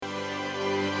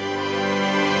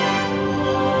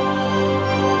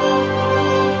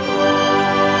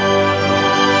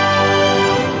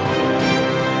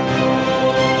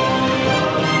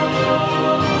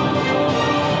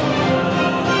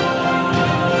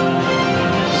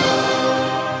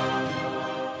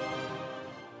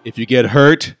If you get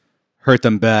hurt, hurt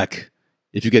them back.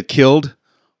 If you get killed,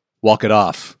 walk it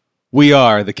off. We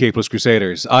are the Capeless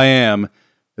Crusaders. I am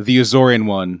the Azorian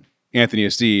one, Anthony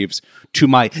Esteves. To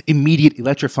my immediate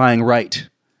electrifying right.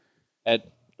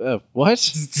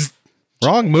 What?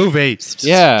 Wrong movie.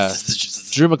 Yeah.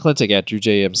 Drew McClintock at Drew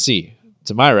JMC.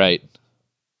 To my right.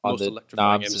 On Most the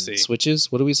electrifying knobs MC. and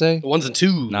switches. What do we say? Ones and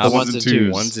twos. Knobs ones and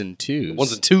twos. Ones and twos.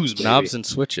 Ones and twos, baby. Knobs and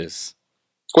switches.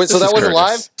 Wait, so This that is wasn't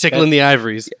Curtis. live? Tickling the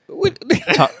ivories.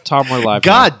 Tom, we're live.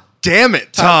 God damn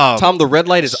it, Tom. Tom, the red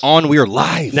light is on. We are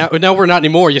live. Now we're not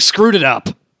anymore. You screwed it up.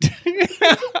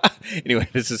 Anyway,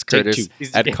 this is Take Curtis two.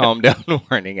 at Calm Down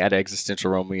Warning at Existential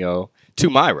Romeo. To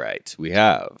my right, we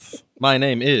have My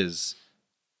name is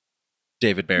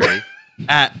David Barry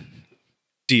at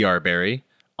Dr. Barry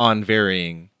on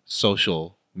varying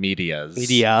social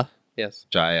medias. Yes.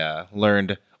 Which I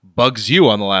learned bugs you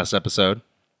on the last episode.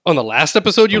 On the last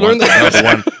episode, you The one- learned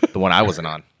that? the one I wasn't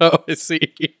on. Oh, I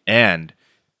see. And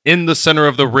in the center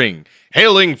of the ring,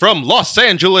 hailing from Los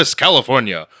Angeles,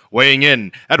 California, weighing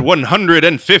in at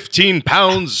 115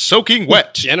 pounds, soaking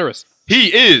wet, Generous.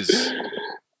 he is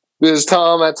This is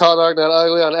Tom at Tall Dark Not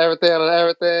Ugly on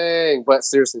everything. But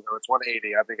seriously, though, it's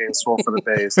 180. I've been getting swole for the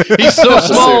days. He's so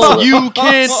small, Seriously. you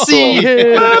can't see For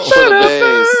him.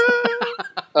 the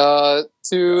days.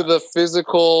 To the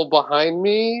physical behind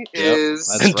me is...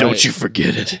 That's And don't right. you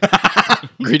forget it.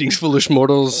 Greetings, foolish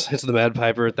mortals. It's the Mad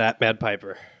Piper at that Mad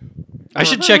Piper. I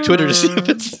should check Twitter to see if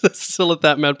it's still at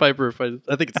that Mad Piper.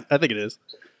 I think it is.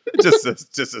 just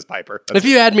as Piper. If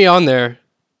you add me on there,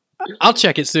 I'll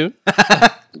check it soon.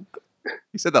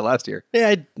 You said that last year. Yeah,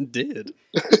 I did.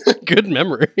 Good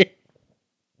memory.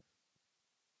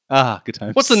 Good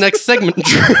times. What's the next segment,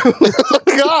 Drew?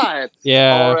 God!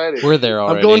 Yeah, Alrighty. we're there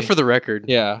already. I'm going for the record.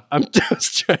 Yeah. I'm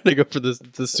just trying to go for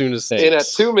the soonest. In at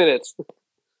 2 minutes.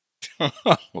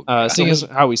 Seeing as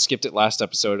how we skipped it last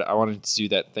episode, I wanted to do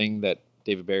that thing that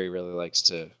David Barry really likes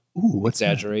to Ooh, what's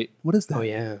that? exaggerate. What is that? Oh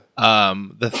yeah.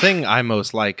 the thing I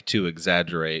most like to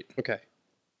exaggerate. Okay.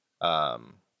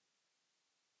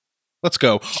 Let's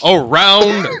go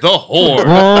around the horn.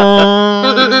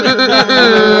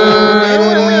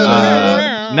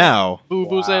 Now,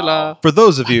 Vuvuzela. for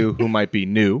those of you who might be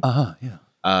new,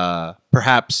 Yeah.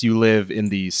 perhaps you live in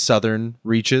the southern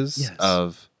reaches Yes.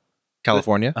 of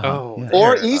California. Oh. yeah.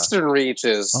 Or There, Eastern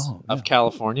Reaches. Oh, yeah. Of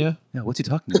California. Yeah, what's he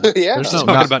talking about? Yeah. There's Talking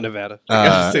no about Nevada.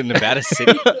 in Nevada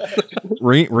City.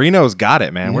 Reno's got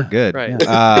it, man. We're good. Right.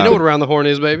 Uh, you know what around the horn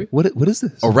is, baby? What is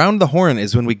this? Around the horn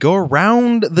is when we go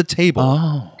around the table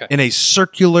Oh. Okay. in a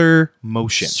circular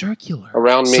motion, Circular.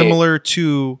 Around me. similar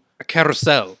to A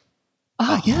carousel.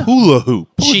 Yeah. hula hoop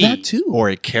Oh, Chi. that too. or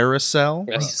a carousel,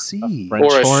 I Yes. see. French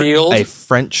Or a horn. shield. a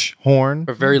French horn,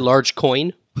 A very large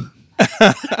coin.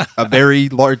 a very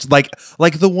large, like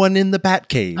the one in the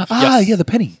Batcave. Yes. Yeah, the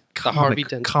penny. The Harvey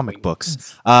Dent comic coin.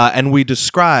 books, and we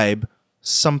describe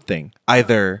something,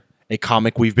 either a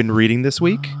comic we've been reading this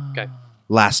week. Okay.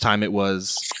 Last time it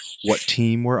was what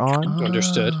team we're on.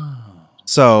 Understood.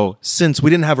 So since we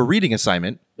didn't have a reading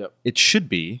assignment, Yep. it should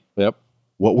be Yep.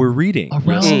 what we're reading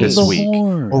Around this the week.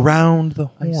 horn. Around the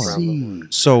I horn. see.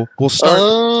 So we'll start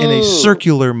in a Oh.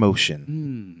 circular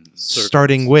motion,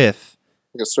 starting with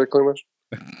Like a circular motion?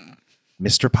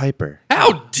 Mr. Piper.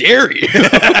 How dare you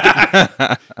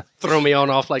throw me on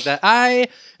off like that? I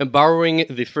am borrowing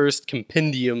the first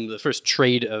compendium, the first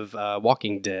trade of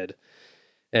Walking Dead,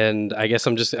 and I guess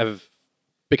I've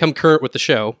become current with the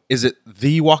show, Is it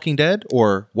The Walking Dead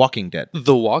or Walking Dead?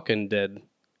 The Walking Dead.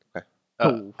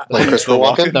 Like Christopher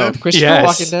Walken? No, Christopher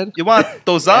Yes. Walken Dead. You want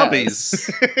those zombies?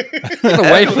 Get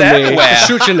away from me! I'll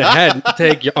shoot you in the head.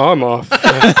 Take your arm off.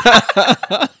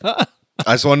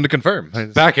 I just wanted to confirm.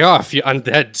 Back off, you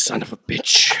undead son of a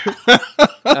bitch.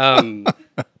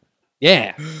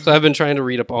 Yeah. So I've been trying to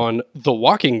read up on The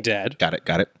Walking Dead Got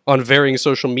it. on varying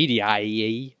social media.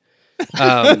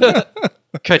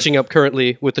 Catching up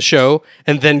currently with the show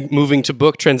and then moving to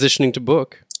book, transitioning to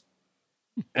book.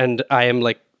 And I am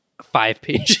like 5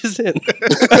 pages in.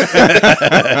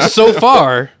 So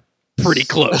far, pretty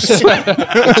close.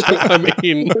 I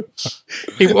mean,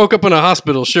 he woke up in a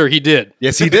hospital. Sure, he did.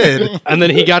 Yes, he did. And then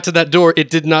he got to that door. It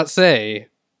did not say,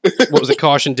 what was it,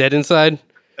 caution, dead inside?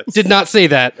 Did not say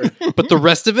that. But the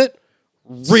rest of it,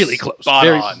 really close. Spot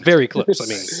very, on. very close. I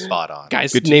mean, Spot on.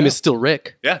 guy's name is still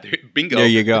Rick. Yeah, bingo. There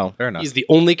you go. Fair enough. He's the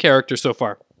only character so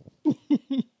far.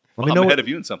 Let me I'm know. ahead of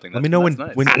you in something. Let me know when That's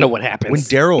nice. when I know what happens. when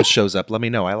Daryl shows up. Let me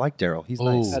know. I like Daryl. He's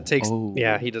nice. That takes. Oh.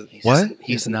 Yeah, he doesn't. What?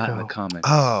 He's not in the know. comic.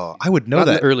 Oh, I would know Not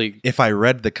in that the early. if I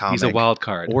read the comic. He's a wild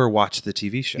card. or watched the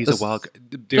TV show. He's a wild card.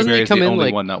 Doesn't he Dear Barry is come the in, only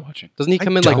like- one not watching. Doesn't he I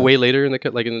come in like don't. way later in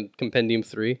the Compendium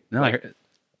 3? No, Like, I heard,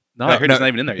 No, I heard no, he's not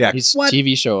even in there yeah. yet. He's What?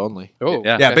 TV show only. Oh,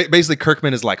 Yeah. Yeah, okay. basically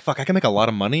Kirkman is like, fuck, I can make a lot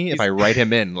of money if I write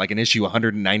him in, like in issue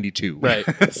 192. Right.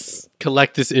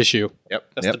 Collect this issue.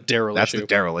 Yep. That's yep. the Daryl That's issue.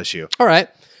 the Daryl issue. All right.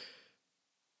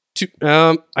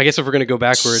 I guess if we're going to go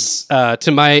backwards,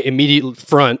 to my immediate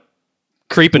front,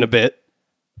 creeping a bit.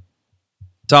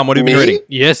 Tom, what have you Me? been reading?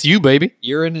 Yes, you, baby.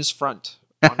 You're in his front.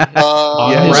 Yeah,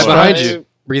 Right behind you.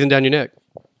 Breathing down your neck.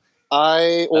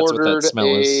 I That's what that ordered smell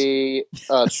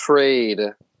a trade,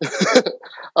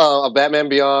 a Batman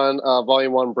Beyond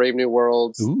Volume 1 Brave New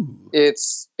Worlds. Ooh.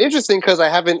 It's interesting because I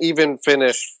haven't even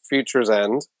finished Future's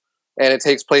End, and it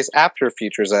takes place after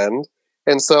Future's End.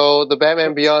 And so the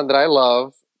Batman Beyond that I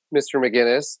love, Mr.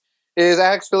 McGinnis, is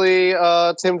actually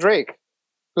Tim Drake,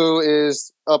 who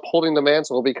is upholding the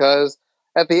mantle because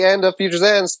at the end of Future's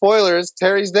End, spoilers,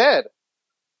 Terry's dead.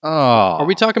 Oh. Are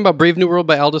we talking about Brave New World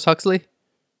by Aldous Huxley?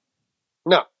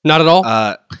 No. Not at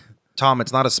all? Tom,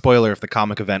 it's not a spoiler if the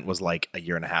comic event was like a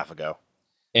year and a half ago.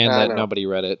 And I that know. nobody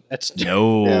read it. That's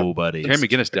Nobody. Terry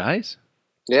McGinnis dies?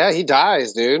 Yeah, he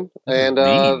dies, dude. And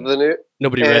mean. the new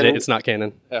Nobody read it. And- It's not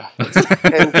canon.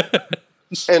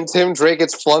 and Tim Drake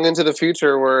gets flung into the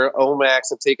future where Omax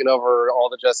have taken over all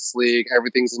the Justice League.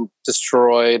 Everything's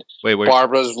destroyed. Wait,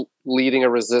 Barbara's leading a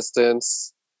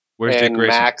resistance. where's Dick and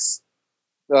Grayson? Max,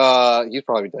 he's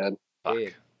probably dead. Fuck.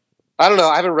 I don't know.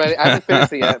 I haven't read it. I haven't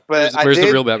finished it yet. But Where's the I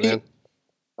did- real Batman?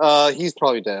 He's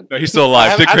probably dead. No, he's still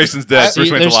alive. I Dick haven't- Grayson's dead. See,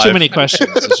 Bruce Wayne's there's alive. too many questions.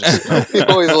 It's just, He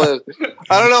always lived.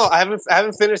 I don't know. I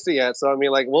haven't finished it yet. So I mean,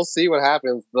 like, we'll see what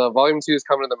happens. The volume 2 is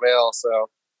coming in the mail. So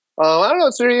I don't know.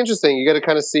 It's very interesting. You got to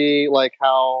kind of see like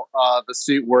how the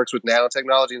suit works with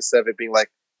nanotechnology instead of it being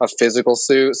like a physical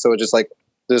suit. So it just like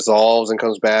dissolves and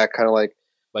comes back, kind of like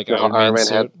like You know, Iron Man had-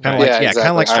 suit. Kind of like, Yeah, kind of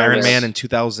exactly. like Iron Iron Man. Man in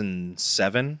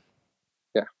 2007.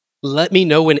 Let me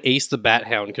know when Ace the Bat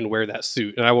Hound can wear that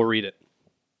suit, and I will read it.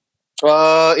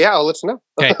 yeah, I'll let you know.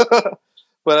 Okay.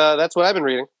 But that's what I've been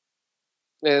reading.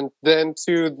 And then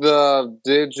to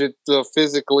the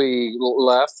physically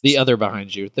left. The other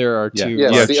behind you. There are Yeah. two.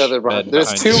 Yes, large the other men behind. There's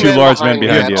behind two, you. Two men large men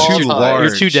behind at you. all Two times. large-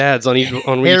 Your two dads on each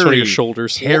on each of your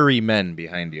shoulders. Hairy men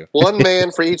behind you. One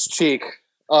man for each cheek.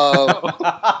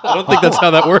 I don't think that's how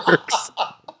that works.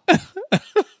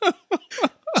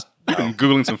 You've been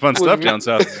Googling some fun stuff down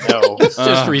south. No.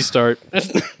 Just restart.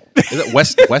 Is it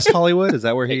West Hollywood? Is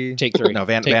that where he? Take three. No,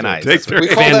 Van Take three. Nuys. Take we three.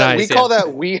 call Van that Nuys, call that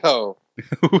WeHo.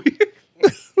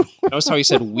 Notice how he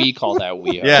said we call that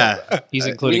we. Yeah, He's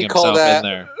including We call himself that- in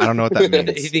there. I don't know what that I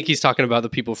means. think he's talking about the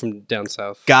people from down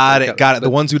south. Got it. The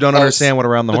ones who don't understand what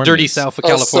around the The horn dirty means. south of Oh,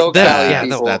 California. SoCal That-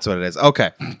 people. That's what it is.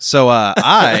 Okay, so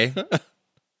I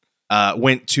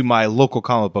went to my local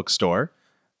comic book store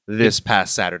this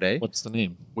past Saturday, What's the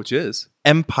name? Which is?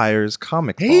 Empire's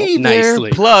Comic Hey Vault, there,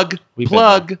 Nicely. plug, We've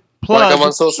plug, Like plug. I'm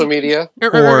on social media.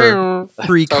 for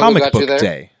free So who comic got you book there?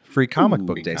 day. Free comic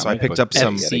book Free day. So I comic picked book up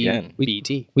some. Yet again.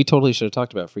 BT. We totally should have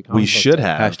talked about free comic We book should day.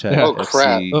 have. Hashtag Oh,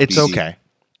 crap. FC. It's okay.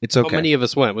 It's How okay. many of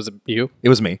us went? Was it you? It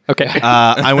was me. Okay.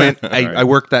 I went. Alright. I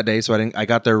worked that day, so I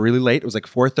got there really late. It was like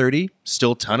 4:30.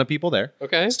 Still a ton of people there.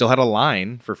 Okay. Still had a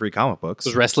line for free comic books.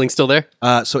 Was wrestling still there?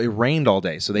 So it rained all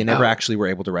day, so they never Oh. actually were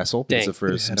able to wrestle because Dang. of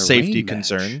for They some had a safety rain match.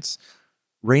 concerns.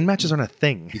 Rain matches aren't a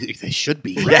thing. They should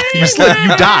be. Yeah, you slip,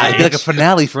 you die. It'd be like a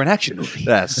finale for an action movie.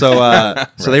 Yeah, so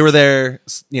they were there,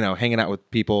 hanging out with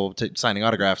people, signing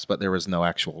autographs, but there was no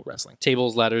actual wrestling.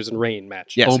 Tables, ladders, and rain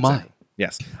match. Yes, Oh my. exactly.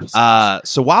 Yes.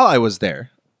 So while I was there,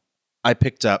 I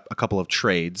picked up a couple of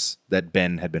trades that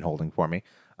Ben had been holding for me.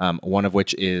 One of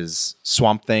which is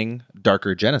Swamp Thing,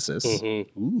 Darker Genesis. Mhm.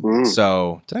 Mm.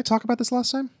 So did I talk about this last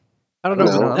time? I don't know.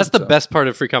 No. That's the best part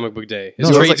of Free Comic Book Day. Is No,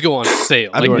 it was trades like- go on sale.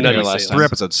 I Like weren't nutty here last sales. time. 3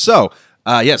 episodes. So,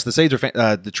 yes,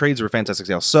 the trades were fantastic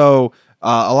sales. So,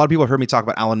 a lot of people have heard me talk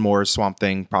about Alan Moore's Swamp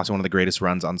Thing, possibly one of the greatest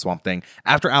runs on Swamp Thing.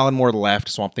 After Alan Moore left,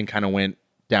 Swamp Thing kind of went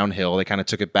downhill. They kind of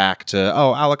took it back to,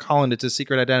 Alec Holland, it's his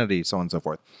secret identity, so on and so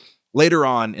forth. Later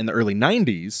on in the early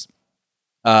 90s,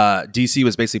 DC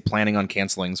was basically planning on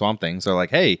canceling Swamp Thing. So, like,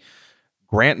 hey,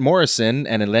 Grant Morrison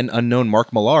and then unknown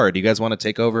Mark Millar, do you guys want to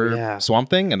take over Yeah. Swamp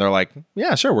Thing? And they're like,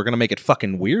 yeah, sure. We're going to make it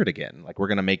fucking weird again. Like, we're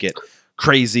going to make it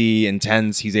crazy,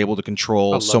 intense. He's able to I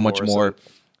control love so much Morrison. more.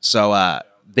 So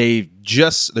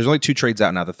there's only 2 trades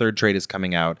out now. The 3rd trade is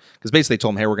coming out because basically they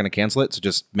told him, hey, we're going to cancel it. So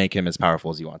just make him as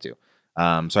powerful as you want to.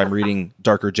 So I'm reading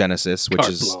Darker Genesis, which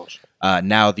Carte is blanche.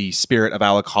 now the spirit of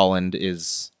Alec Holland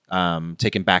is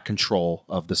taking back control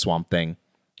of the Swamp Thing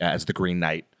as the Green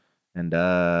Knight. And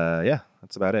yeah,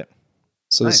 that's about it.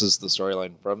 So Nice. this is the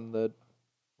storyline from the,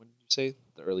 when did you say?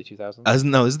 The early 2000s?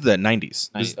 No, this is the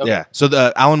 90s. 90s, okay. Yeah. So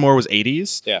the Alan Moore was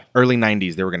 80s. Yeah. Early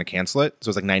 90s, they were going to cancel it. So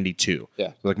it was like 92. Yeah.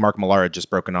 So like Mark Millar had just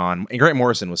broken on. And Grant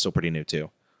Morrison was still pretty new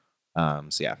too.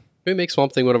 So yeah, Can we make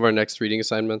Swamp Thing one of our next reading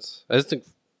assignments? I just think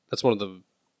that's one of the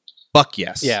fuck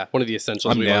yes. one of the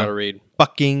essentials I'm we down. got to read.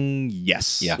 Fucking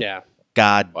yes. Yeah. Yeah,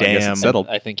 God Well, I guess damn. it's settled.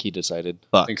 I think he decided.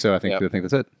 I think so. I think Yep.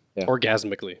 that's it.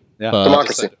 orgasmically. Yeah.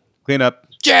 Democracy. Clean up.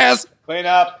 Jazz. Clean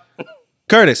up.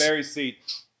 Curtis. seat.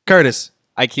 Curtis.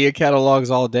 IKEA catalogs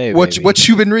all day. What baby. what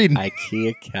you been reading?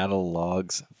 IKEA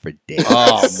catalogs for days.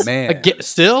 Oh man,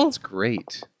 Still? it's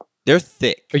great. They're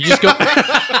thick. Are you just going?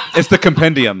 It's the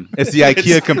compendium. It's the IKEA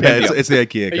Yeah, compendium. it's the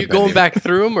IKEA. Are you compendium. going back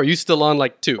through them? Or are you still on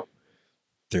like 2?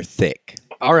 They're thick.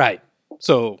 All right,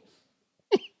 so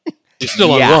you're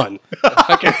still Yeah. on 1.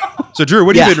 Okay, So Drew,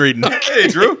 what have Yeah. you been reading? Hey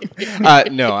Drew.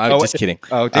 No, I'm just kidding.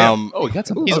 Oh damn. Um, Oh, we got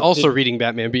some. he's also reading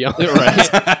Batman Beyond.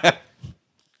 Right.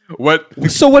 what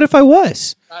So what if I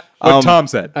was? Tom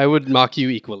said. I would mock you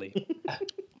equally.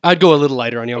 I'd go a little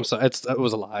lighter on you. I'm sorry, that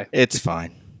was a lie. It's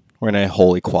fine. We're in a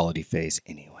whole equality phase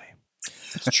anyway.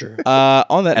 That's true.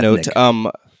 On that Ethnic.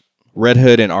 note, Red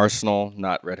Hood and Arsenal,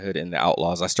 not Red Hood and the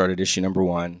Outlaws. I started issue number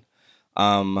 1.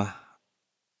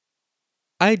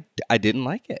 I didn't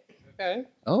like it, Okay.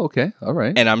 Oh, okay. All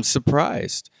right. and I'm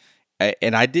surprised.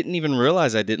 And I didn't even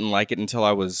realize I didn't like it until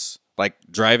I was like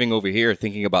driving over here,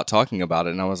 thinking about talking about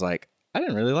it, and I was like, I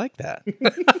didn't really like that.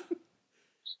 That's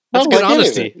Not good like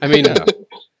honesty. anything. I mean,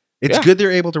 It's good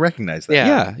they're able to recognize that.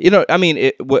 Yeah. Yeah, I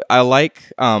mean, what I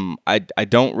like. I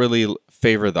don't really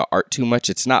favor the art too much.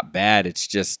 It's not bad. It's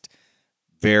just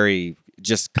very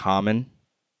just common.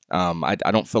 I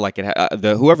don't feel like it.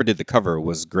 The whoever did the cover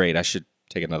was great. I should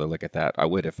take another look at that. I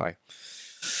would if I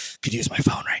could use my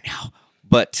phone right now.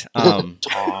 But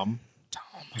Tom.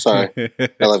 Sorry.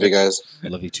 I love you guys. I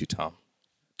love you too, Tom.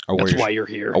 I wore that's your, why you're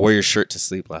here. I wore your shirt to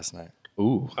sleep last night.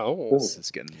 Ooh. Oh, This is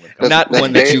getting. Not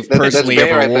one that Bay- you've that's personally Bay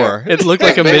ever right there. wore. it looked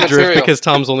like a Bay midriff material. because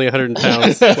Tom's only 100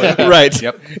 pounds. Right.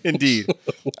 Yep. Indeed.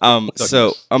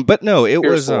 But no, it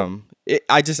was Fearful.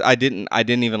 I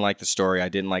didn't even like the story. I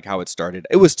didn't like how it started.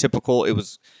 It was typical. It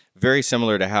was very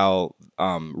similar to how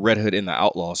Red Hood and the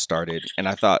Outlaws started, and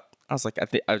I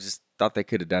just thought they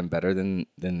could have done better than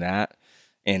that.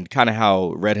 And kind of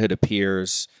how Red Hood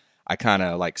appears, I kind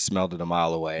of like smelled it a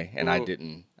mile away, and I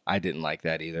didn't like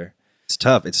that either. It's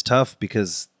tough. It's tough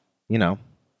because,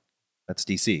 that's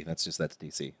DC. That's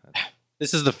DC.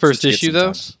 This is the first Get issue, some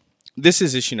though. time. This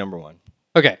is issue number 1.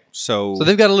 Okay, So so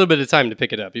they've got a little bit of time to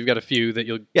pick it up. You've got a few that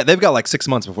you'll. Yeah, they've got like 6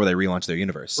 months before they relaunch their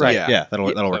universe. So, Right. Yeah, that'll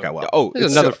work out well. Oh, There's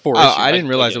it's another 4 issues. I didn't I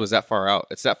realize get it was that far out.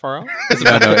 It's that far out?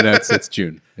 no, it's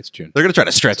June. It's June. They're gonna try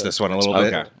to stretch this one a little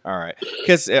bit. Okay. All right.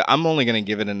 Because I'm only going to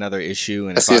give it another issue.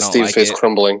 And I if see I a don't Steve like face it,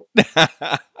 crumbling.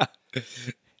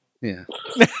 Yeah.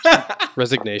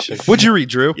 Resignation. What'd you read,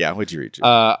 Drew? yeah, what'd you read? Drew?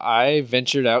 I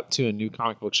ventured out to a new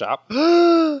comic book shop.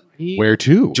 Do Where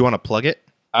to? you want to plug it?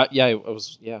 Yeah, I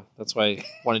was. Yeah, that's why I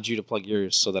wanted you to plug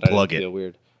yours so that Plug I it. didn't feel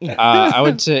weird. I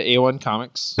went to A1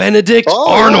 Comics. Benedict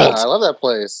Oh, Arnold. yeah, I love that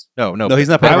place. No. No, he's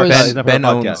not part of our Ben- he's not part of Ben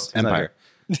our owns podcast. He's not Empire.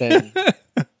 Then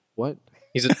what?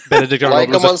 He's a Benedict Arnold Like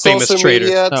him was a on famous social trader.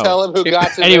 media. No. Tell him who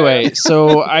got you. Anyway,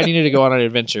 so I needed to go on an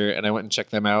adventure, and I went and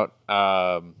checked them out.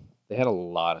 They had a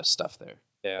lot of stuff there.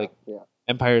 Yeah. Like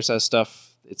Empire has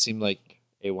stuff. It seemed like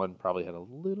A1 probably had a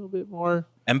little bit more.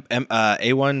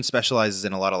 A1 specializes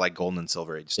in a lot of like golden and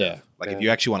silver age stuff. Yeah. Like Yeah. if you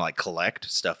actually want to like collect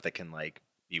stuff that can like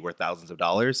be worth thousands of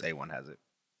dollars, A1 has it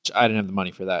I didn't have the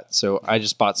money for that, so I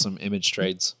just bought some image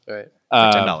trades Right. for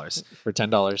 $10. For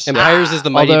 $10. Empires is the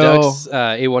Mighty Although- Ducks.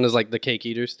 A1 is like the Cake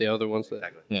Eaters, the other ones that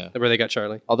Yeah. where they got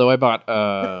Charlie. Although I bought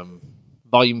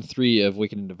volume 3 of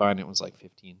Wicked and Divine, it was like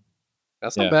 15.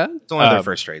 That's Yeah. not bad. It's only their Um,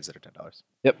 first trades that are $10.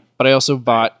 Yep. But I also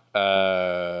bought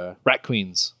Rat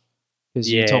Queens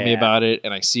because you told me Yeah. about it,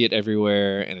 and I see it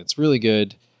everywhere, and it's really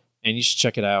good, and you should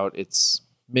check it out. It's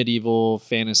medieval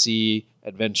fantasy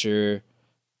adventure.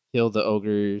 Kill the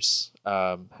ogres.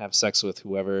 Have sex with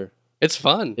whoever. It's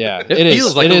fun. Yeah, It it is.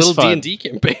 feels like It a is little fun. D&D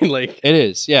campaign. Like It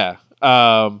is, yeah.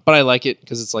 But I like it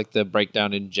because it's like the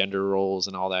breakdown in gender roles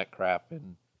and all that crap,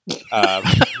 and all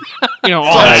that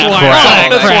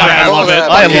I love it.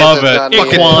 I love it.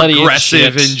 Fucking Equality and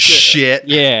Progressive shit. and shit.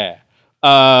 Yeah.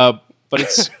 But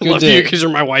it's good love to, you because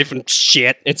you're my wife and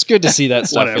shit. it's good to see that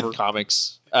stuff Whatever. in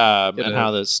comics It and is.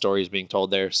 how the story is being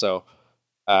told there. So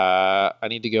I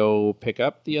need to go pick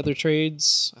up the other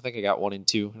trades. I think I got 1 and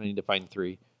 2. I need to find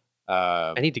 3.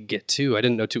 I need to get 2. I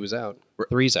didn't know 2 was out.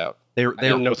 3's out. They I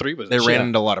didn't know 3 was they out. ran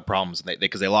into a lot of problems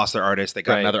because they lost their artist. They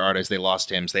got Right. another artist. They lost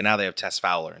him. So now they have Tess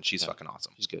Fowler, and she's Yeah. fucking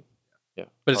awesome. She's good.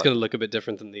 But it's going to look a bit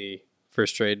different than the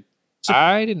first trade.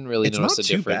 I didn't really It's notice not the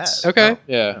too difference. bad. Okay.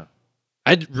 Yeah.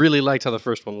 I really liked how the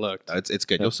first one looked. It's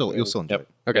good. You'll still enjoy Yep. it.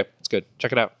 Okay. It's good.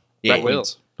 Check it out. Yeah. Rat Will.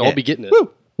 Queens. I'll Yeah. be getting it. Woo.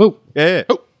 Woo. Yeah.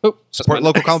 Woo. Support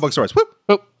local comic book stores. Whoop.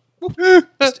 Woo.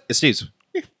 Steve's,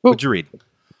 what'd you read?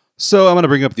 So I'm going to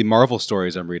bring up the Marvel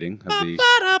stories I'm reading of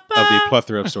the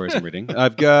plethora of stories I'm reading.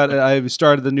 I've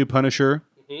started the new Punisher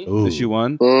issue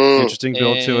 1. Interesting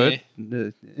build to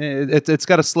it. It's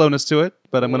got a slowness to it,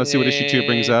 but I'm going to see what issue 2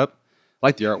 brings up. I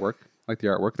like the artwork.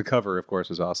 The cover, of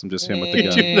course, is awesome. Just him with the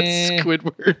gun. The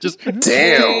Squidward just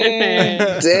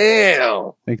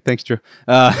Damn. Thanks, Drew.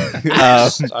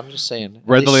 I'm just saying.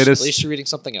 Read the latest- At least you're reading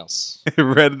something else.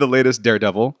 Read the latest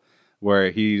Daredevil,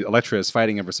 where Elektra is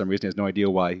fighting him for some reason. He has no idea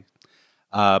why.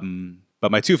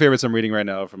 But my 2 favorites I'm reading right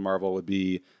now from Marvel would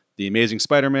be The Amazing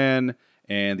Spider-Man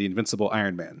and The Invincible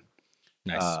Iron Man.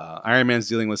 Nice. Iron Man's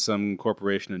dealing with some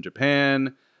corporation in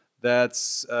Japan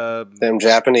that's Them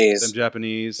Japanese.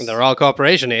 And they're all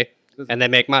corporation-y, and they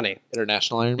make money.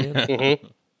 International Iron Man? Mm-hmm.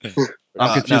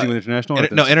 I'm confusing with international. or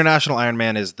No, International Iron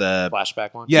Man is the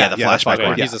Flashback one? the flashback flashback,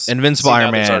 one. yeah. Invincible See, now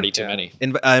Iron there's Man. already too many.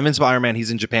 Invincible Iron Man.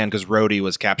 He's in Japan because Rhodey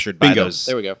was captured by Bingo. those.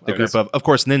 There we go. The group of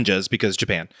course, ninjas because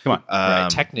Japan. Come on. Right,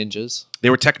 tech ninjas. They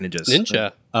were tech ninjas.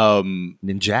 Ninja.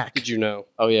 Ninjak. Did you know?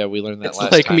 Oh yeah, we learned that It's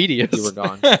last like time. medias. You were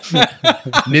gone.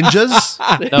 Ninjas.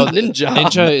 No, Ninja.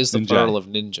 Ninja is the Ninja. plural of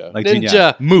ninja. Like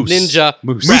Ninja. Moose. Ninja.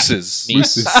 Mooses.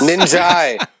 Meese.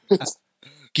 Ninja.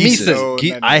 Geeses.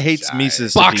 Mises. I hate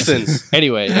Mises. to Boxing. pieces.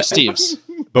 Anyway, Steve's.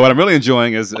 But what I'm really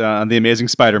enjoying is on The Amazing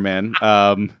Spider-Man.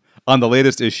 On the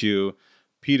latest issue,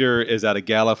 Peter is at a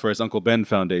gala for his Uncle Ben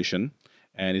Foundation,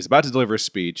 and he's about to deliver a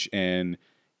speech, and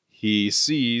he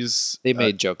sees... They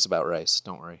made jokes about rice.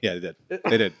 Don't worry. Yeah, they did.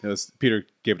 They did. Peter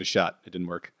gave it a shot. It didn't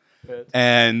work.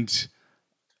 And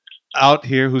out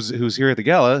here, who's here at the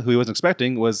gala, who he wasn't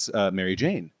expecting, was Mary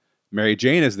Jane. Mary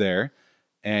Jane is there,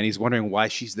 and he's wondering why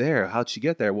she's there. How'd she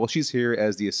get there? Well, she's here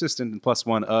as the assistant and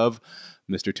 +1 of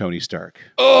Mr. Tony Stark.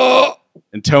 Oh!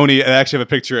 And Tony, I actually have a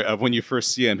picture of when you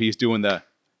first see him. He's doing the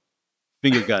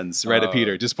finger guns right at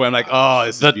Peter. Just I'm like, oh,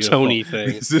 this The is beautiful. Tony thing.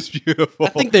 This is beautiful. I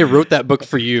think they wrote that book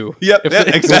for you. Yep, If yeah,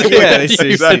 they- exactly. Yeah, they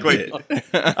seriously exactly. did.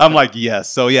 I'm like, yes.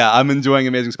 So yeah, I'm enjoying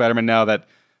Amazing Spider-Man now that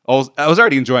I was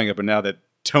already enjoying it, but now that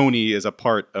Tony is a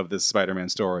part of this Spider-Man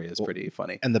story is pretty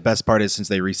funny. And the best part is, since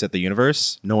they reset the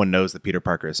universe, no one knows that Peter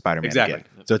Parker is Spider-Man Exactly. again.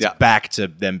 So it's Yeah. back to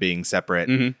them being separate.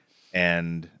 Mhm.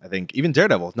 And I think even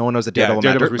Daredevil, no one knows that Yeah, Daredevil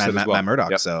Daredevil's Matt, reset as well. Matt Murdock.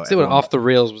 Yep. So See what everyone- off the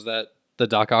rails was that the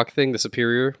Doc Ock thing, the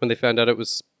Superior, when they found out it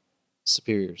was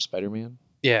Superior Spider-Man.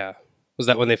 yeah. Was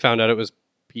that when they found out it was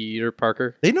Peter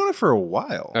Parker? they'd known it for a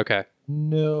while. Okay.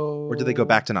 No. Or did they go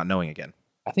back to not knowing again?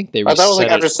 I think they I reset thought it was like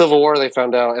it. after Civil War they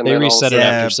found out. And They then all of a reset it sudden-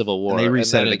 Yeah, after Civil War. and they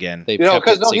reset then it again. They You know, kept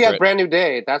because it he had secret. Brand New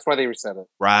Day. That's why they reset it.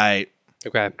 Right.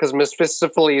 Okay. Because Miss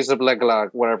Fistophiles of Leglag,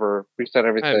 whatever, reset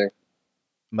everything.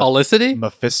 Felicity?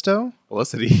 Mephisto?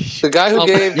 Felicity. The guy who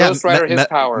gave Ghost Rider his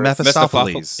powers.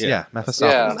 Mephistopheles. Yeah. Yeah,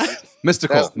 Mephistopheles. Yeah.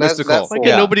 Mystical. That's- mystical. that's Why cool.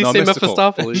 can't nobody say mystical.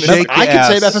 Mephistopheles? Shake I your could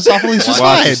say ass. Mephistopheles just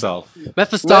Watch fine. yourself.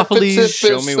 Mephistopheles.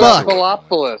 Show me what-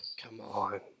 Mephistopheles. Come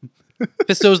on.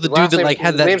 Mephisto's the dude Last that name- like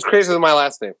had his that name's crazier than my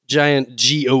last name. giant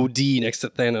God next to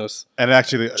Thanos. And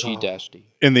actually, G-D.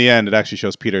 in the end, it actually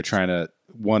shows Peter trying to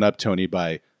one-up Tony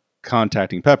by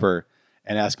contacting Pepper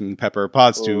and asking Pepper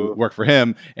Potts to work for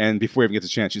him. And before he even gets a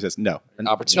chance, she says no. An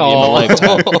opportunity of a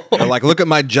lifetime. They're like, look at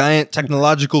my giant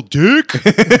technological dick. and,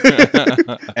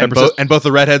 Pepper says- both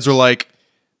the redheads were like,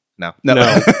 no.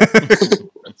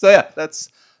 So yeah, that's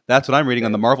what I'm reading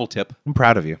on the Marvel tip. I'm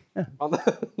proud of you. on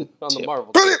the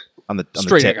Marvel. On the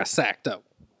Straight, I tip. got sacked up.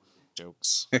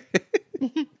 Jokes.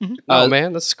 Oh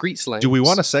man, that's street slang. Do we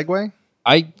want a segue?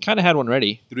 I kind of had one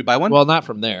ready. Did we buy one? Well, not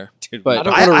from there. But I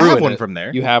don't I wanna have ruin one it. from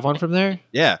there. you have one from there?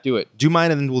 Yeah. Do it. Do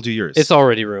mine and then we'll do yours. It's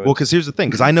already ruined. well, because here's the thing.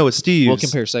 Because I know a Steve's. We'll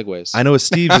compare segues. I know a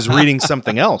Steve's is reading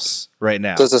something else right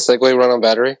now. Does the Segway run on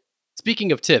battery?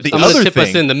 Speaking of tips, The I'm going other to tip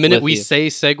us thing- in. The minute we Lithium. say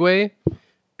segue,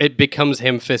 it becomes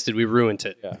ham-fisted. We ruined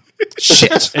it. Yeah.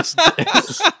 Shit. It's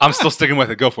I'm still sticking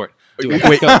with it. Go for it. Do it.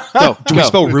 Wait, go. do we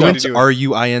spell ruined? do it.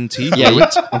 R-U-I-N-T? Yeah,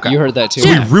 Ruined? Okay. You heard that too. So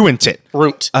we ruined it.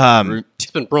 runt.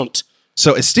 It's been runt.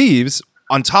 So Steve's,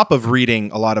 on top of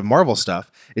reading a lot of Marvel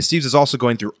stuff, Steve's is also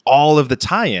going through all of the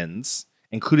tie-ins,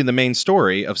 including the main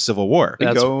story of Civil War.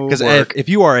 That's Because work. if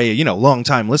you are a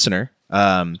long-time listener,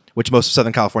 which most of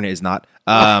Southern California is not,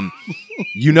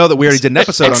 you know that we already did an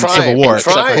episode I'm on trying, Civil War. I'm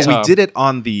trying. But we Tom. did it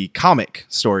on the comic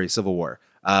story Civil War,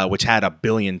 which had 1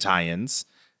 billion tie-ins,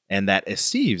 and that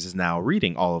Steve's is now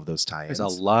reading all of those tie-ins. There's a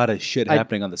lot of shit I-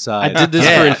 happening on the I side. did this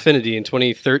Yeah. for Infinity in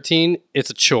 2013. It's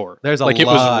a chore. There's a like it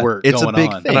lot was work. It's a going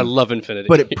big on. thing. and I love Infinity.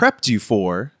 But it prepped you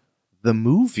for the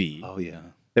movie Oh yeah.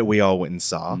 that we all went and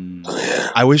saw.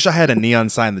 I wish I had a neon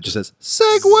sign that just says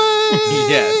 "Segway."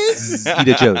 Yes. Eat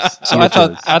a Joe's. So I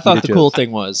thought the cool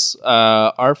thing was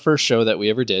our first show that we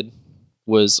ever did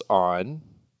was on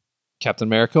Captain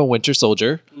America: Winter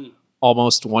Soldier,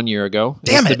 almost 1 year ago.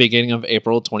 Damn The it. beginning of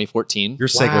April 2014. Your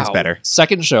segue's Wow. better.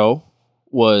 Second show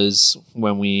was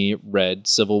when we read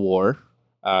Civil War.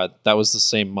 That was the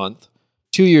same month.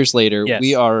 2 years later, Yes.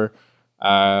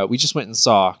 we just went and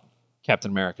saw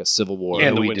Captain America: Civil War.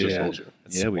 And the we Winter did. Soldier.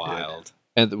 Yeah, we did. Wild.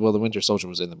 And well, the Winter Soldier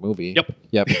was in the movie. Yep.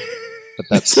 Yep. But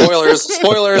that's Spoilers.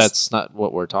 that's not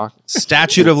what we're talking.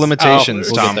 Statute of limitations,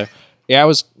 We'll get Tom. there. Yeah, I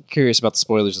was curious about the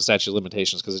spoilers and statute of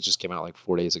limitations because it just came out like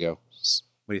 4 days ago.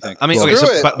 What do you think? I mean, Well, okay, so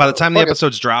screw it. by the time the Fuck it.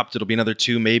 episode's dropped, it'll be another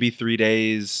 2, maybe 3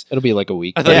 days. It'll be like a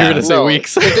week. I thought you were going to say No,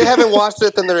 weeks. if they haven't watched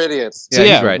it, then they're idiots. So Yeah,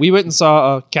 yeah, he's right. we went and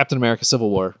saw Captain America: Civil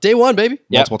War. Day one, baby.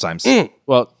 Yep. Multiple times.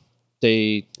 Well,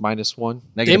 day -1.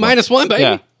 Day Negative one. -1, baby.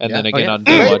 Yeah, and then Yeah. again Oh, yeah. on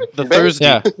day 1. The Baby. Thursday.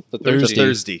 Yeah, the Thursday.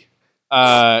 Thursday.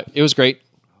 Thursday. It was great.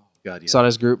 God, yeah. Saw it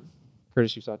as a group.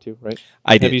 Curtis, you saw it too, right?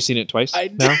 I Have did. you seen it twice? I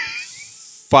did. now?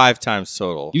 5 times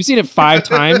total. You've seen it 5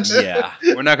 times. Yeah.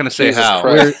 We're not going to say Jesus how.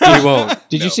 Christ. We won't.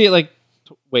 Did you see it like?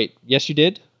 Wait, yes, you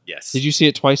did. Yes. Did you see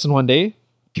it twice in one day?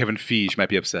 Kevin Feige might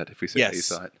be upset if we say that you Yes.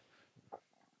 saw it.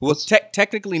 Well,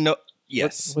 technically, no.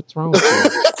 Yes. What's wrong with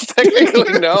you?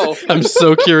 Technically, no. I'm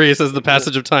so curious as the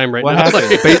passage of time right What now.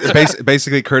 happened?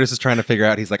 Basically, Curtis is trying to figure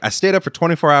out. He's like, I stayed up for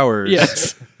 24 hours.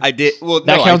 Yes. I did. Well,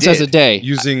 That no, counts I as did. a day.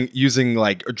 Using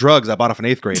like drugs I bought off an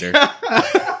 8th grader.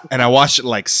 And I watched it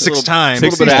like 6 times. a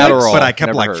little bit of Adderall. But I kept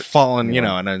Never like hurt. falling, you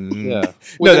know, and then Yeah,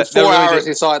 Within that 4 really hours, did-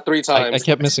 he saw it 3 I times.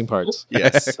 kept missing parts.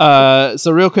 yes.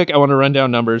 So real quick, I want to run down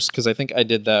numbers because I think I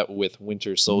did that with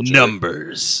Winter Soldier.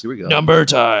 Numbers. Here we go. Number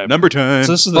time. Number time.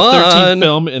 So this is the Fun. 13th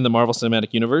film in the Marvel Cinematic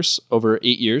Universe over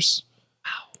 8 years.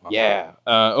 Yeah.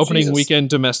 Opening Jesus. weekend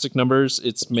domestic numbers,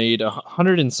 it's made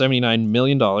 $179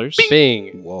 million.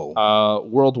 Bing. Whoa.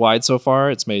 Worldwide so far,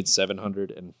 it's made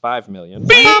 $705 million.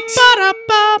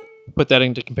 Put that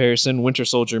into comparison, Winter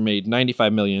Soldier made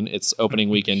 $95 million its opening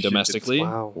weekend domestically.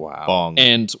 Wow. Wow. Bong.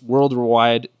 And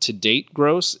worldwide to date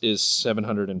gross is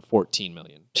 $714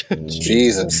 million.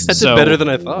 Jesus. That did So, better than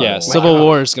I thought. Yeah, Wow. Civil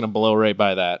War is going to blow right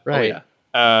by that. Right.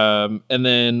 And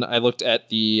then I looked at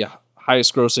the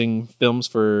highest grossing films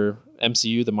for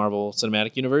MCU, the Marvel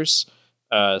Cinematic Universe.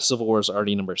 Civil War is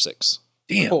already number 6.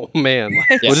 Damn. Oh, man.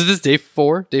 Yeah. What is this, day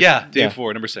 4? Day Yeah, day Yeah.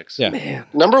 4, number 6. Yeah. Man.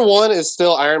 Number 1 is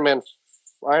still Iron Man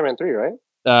 3, right?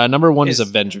 Number 1 is Is-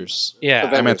 Avengers Yeah.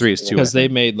 Avengers. Iron Man 3 is 2. because they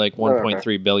made like Okay.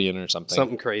 1.3 billion or something.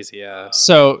 Something crazy, yeah.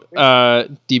 So,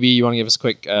 DB, you want to give us a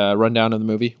quick rundown of the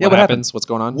movie? Yeah, what what happens? What's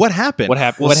going on? What happened? What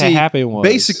happened? Well, What see, happened was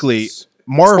Basically,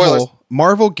 Spoilers.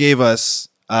 Marvel gave us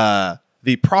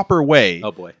the proper way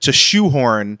Oh, boy. to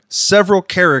shoehorn several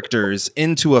characters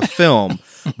into a film,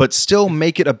 but still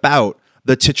make it about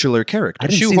the titular character.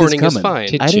 didn't see this Shoehorning is coming. fine.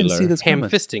 Titular. I didn't see this coming.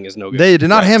 Ham-fisting is no good. They did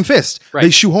not ham fist. Right. They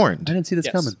shoehorned. I didn't see this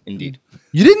Yes. coming. Indeed.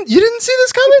 You didn't see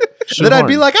this coming? Then I'd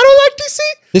be Shoehorned. like, I don't like DC.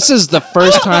 This is the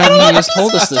first time he has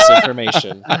told us this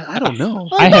information. I don't know.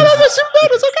 I have, Superman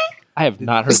was okay. I have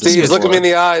not heard this Steve's before. looking me in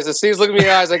the eyes. Steve's looking me in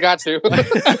the eyes. I got you.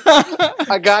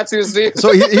 I got you, Steve.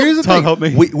 So here's the Tom, thing. help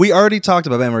me. We already talked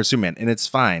about Batman vs Superman, and it's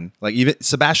fine. Like even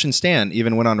Sebastian Stan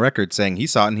even went on record saying he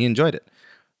saw it and he enjoyed it.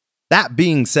 That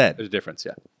being said, There's a difference,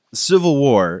 yeah. Civil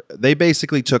War, they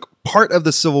basically took part of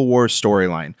the Civil War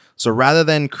storyline. So rather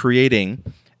than creating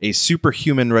a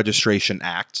superhuman registration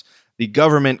act, the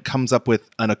government comes up with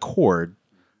an accord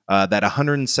that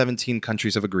 117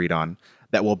 countries have agreed on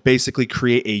that will basically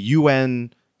create a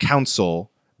UN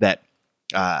council that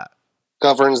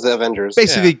Governs the Avengers.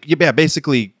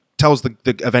 basically tells the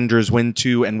Avengers when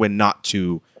to and when not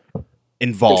to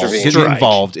involve Intervene. get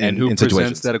involved And who in presents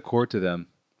situations. that accord to them?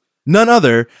 None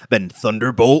other than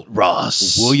Thunderbolt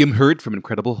Ross. William Hurt from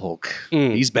Incredible Hulk.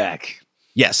 Mm. He's back.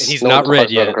 Yes. And he's No not one read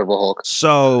talks about yet. Incredible Hulk.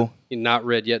 So Not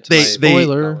read yet. they, tonight. they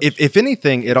Spoiler. if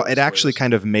anything, it actually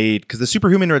kind of made, because the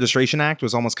Superhuman Registration Act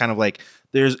was almost kind of like,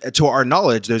 there's, to our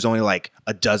knowledge, there's only like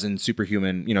a dozen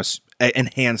superhuman,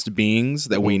 enhanced beings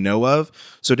that we know of.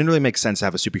 So it didn't really make sense to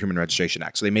have a Superhuman Registration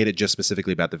Act. So they made it just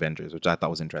specifically about the Avengers, which I thought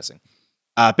was interesting.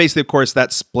 Basically, of course,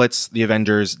 that splits the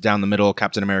Avengers down the middle.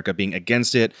 Captain America being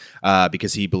against it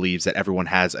because he believes that everyone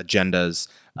has agendas.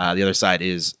 The other side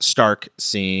is Stark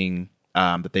seeing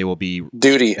that they will be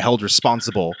Duty. held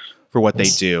responsible for what they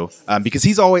do because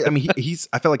he's always, he's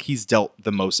I feel like he's dealt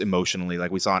the most emotionally, like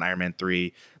we saw in Iron Man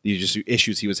 3, the just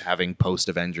issues he was having post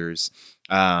Avengers.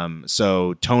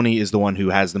 So Tony is the one who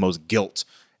has the most guilt,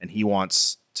 and he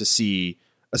wants to see,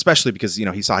 especially because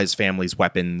he saw his family's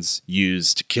weapons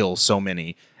used to kill so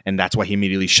many, and that's why he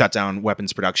immediately shut down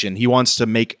weapons production. He wants to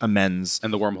make amends.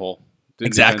 And the wormhole. The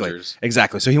Avengers.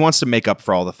 Exactly. So he wants to make up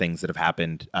for all the things that have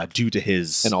happened due to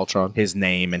his And Ultron. his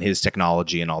name and his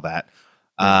technology and all that.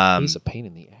 He's a pain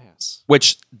in the ass.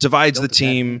 Which divides the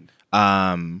team.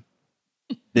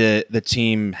 the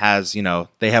team has,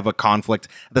 they have a conflict.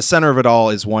 The center of it all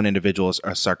is one individual, is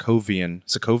a Sokovia.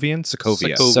 Sokovia. It's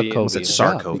You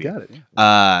Sarkovia. got it.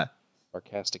 Yeah.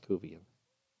 Sarcasticovian.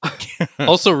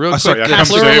 Also, real quick, sorry, I the can't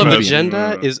plural say of it.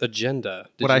 agenda is agenda.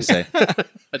 What'd I say?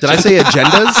 Did I say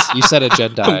agendas? You said a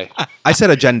Jedi. I said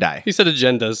agendai. He said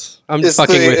agendas. I'm It's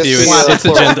fucking the- with it's you. the, It's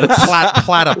uh, agendas.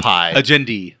 Platypi.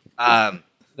 Agendi.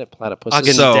 That platypus.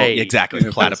 Again. So Day. exactly,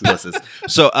 platypuses.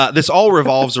 So this all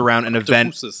revolves around an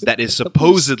event that is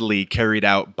supposedly carried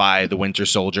out by the Winter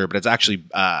Soldier, but it's actually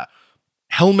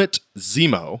Helmut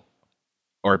Zemo,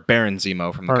 or Baron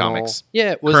Zemo from the Colonel. comics.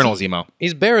 Yeah, was Colonel he- Zemo.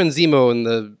 He's Baron Zemo in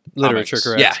the literature, Comics.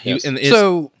 correct? Yeah,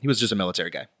 So he was just a military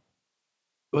guy.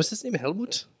 was his name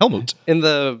Helmut Helmut. in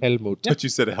the? Helmut. But you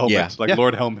said a helmet, Yeah. like Yeah.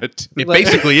 Lord Helmet. It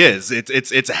basically is.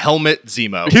 It's Helmut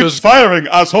Zemo. Keeps firing,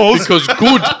 assholes. Because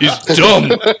good is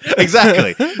dumb.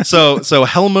 Exactly. So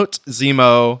Helmut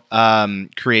Zemo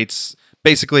creates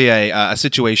basically a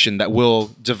situation that will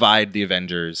divide the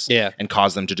Avengers, Yeah. and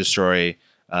cause them to destroy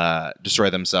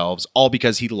themselves, all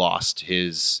because he lost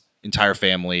his entire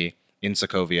family in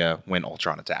Sokovia when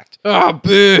Ultron attacked. Ah,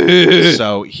 boo.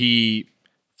 So he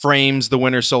frames the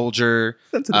Winter Soldier.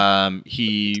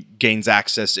 He gains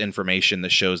access to information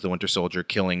that shows the Winter Soldier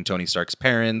killing Tony Stark's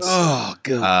parents, Oh,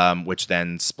 God. which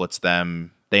then splits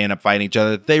them. They end up fighting each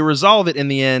other. They resolve it in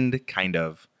the end, kind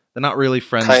of. They're not really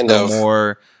friends Kind no of.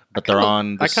 more, but they're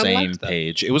on the I kinda same liked that.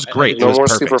 page. It was great. No It was more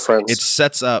perfect. super friends. It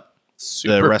sets up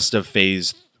the rest of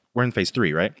phase. We're in phase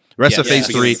 3, right? The rest of Yes. phase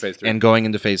Yeah. 3 Beginning of phase 3. and going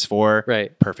into phase 4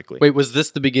 Right. perfectly. Wait, was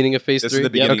this the beginning of phase This 3? is the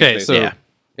beginning of okay, phase so three. Yeah.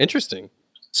 interesting.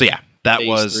 So yeah, that Phase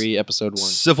was 3, episode 1.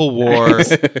 Civil War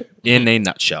in a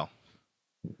nutshell.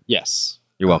 Yes.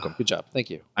 You're welcome. Good job. Thank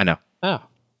you. I know. Oh.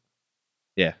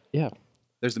 Yeah. Yeah.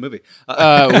 There's the movie.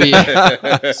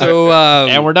 So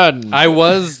And we're done. I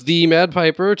was the Mad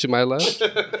Piper to my left.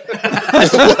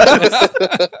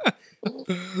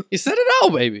 You said it all,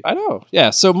 baby. I know. Yeah.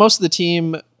 So most of the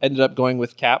team ended up going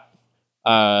with Cap.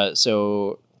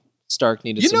 So Stark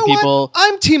needed You some know people. what?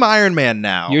 I'm Team Iron Man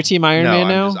now. You're Team Iron no, Man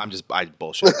now? I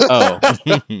bullshit. Oh,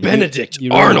 Benedict you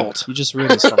ruined- Arnold. You just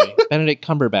ruined this for me. Benedict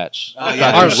Cumberbatch.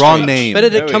 Arnold. Wrong name.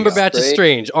 Benedict There we go. Cumberbatch is Great.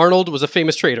 strange. Arnold was a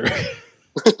famous traitor.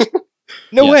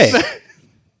 No Yes. way.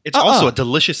 It's also a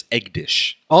delicious egg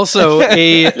dish. Also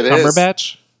a It is.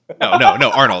 Cumberbatch? No,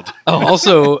 Arnold.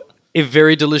 also a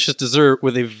very delicious dessert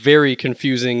with a very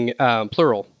confusing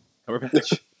plural.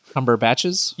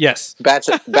 Cumberbatches? Yes. Batch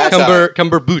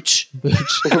Cumberbooch.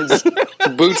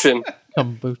 Boochin.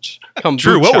 Kombucha.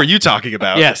 Drew, what Kombucha. were you talking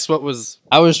about? Yes, what was...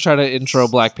 I was trying to intro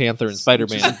Black Panther and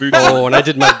Spider-Man. Oh, and I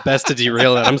did my best to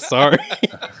derail that. I'm sorry.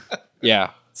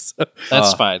 Yeah.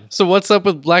 That's fine. So what's up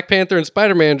with Black Panther and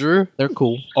Spider-Man, Drew? They're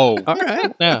cool. Oh, All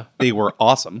right. Yeah. they were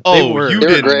awesome. Oh, were- you They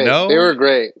were didn't great. know? They were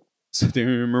great.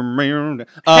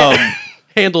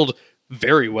 Handled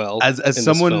very well. As in this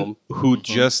someone film. who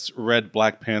just read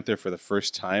Black Panther for the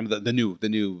first time, the new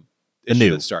issue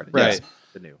new. that started, Right.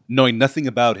 yes, knowing nothing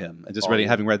about him and just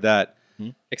having read that,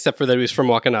 Except for that he was from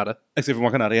Wakanada. except for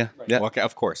Wakanda, yeah, Well,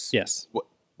 of course. Yes.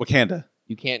 Wakanda.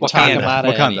 You can't Wakanda. talk about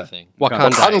Wakanda. anything.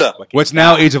 Wakanda. Which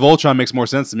now Age of Ultron makes more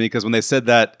sense to me because when they said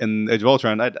that in Age of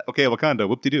Ultron, okay, Wakanda,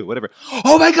 whoop-de-doo, whatever.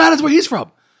 Oh my God, that's where he's from.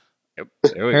 There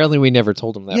we go. Apparently, we never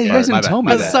told him that Yeah, you part. guys didn't tell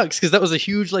me That that. sucks because that was a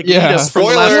huge Yeah. lead up from the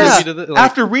last Spoilers. movie to the, like,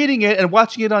 After reading it and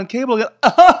watching it on cable,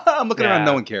 I'm looking around. Yeah.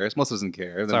 No one cares. Most doesn't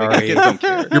care. The Sorry. kids don't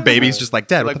care. Your baby's just like,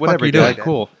 Dad, like what the fuck whatever, are you doing? Dad.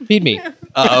 Cool. Feed me.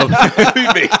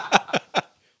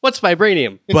 what's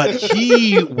vibranium? But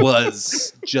he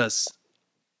was just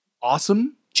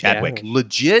awesome, Chadwick.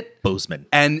 legit, Boseman.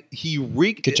 and he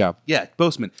reeked. Good job. Yeah,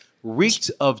 Boseman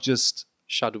reeked of just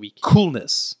Chadwick.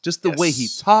 coolness. Just the way he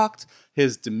talked,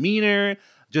 his demeanor.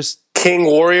 Just King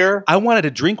Warrior. I wanted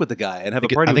to drink with the guy and have a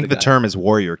party. I think with the guy. term is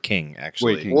Warrior King,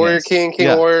 actually. Warrior King. Warrior Yes. King. King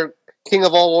Yeah. Warrior. King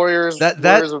of all warriors. That-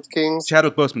 warriors of kings.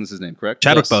 Chadwick Boseman is his name, correct?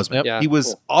 Chadwick Yes. Boseman. Yep. Yeah. He was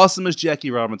Cool. awesome as Jackie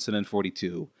Robinson in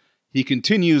 42. He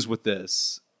continues with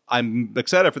this. I'm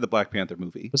excited for the Black Panther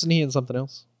movie. Wasn't he in something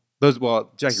else? Jackie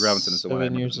Robinson is the one. I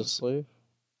 7 remember. Years a Slave?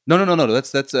 No.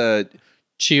 That's Chiwetel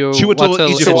Chiwetel Ejiofor.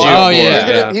 Ejiofor. Oh, yeah.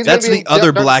 He's gonna- he's That's gonna the be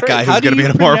other Doctor black guy Strange. who's going to be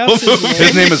in a Marvel movie.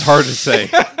 his name is hard to say.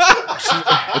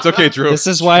 It's okay, Drew. This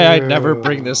is why I never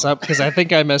bring this up because I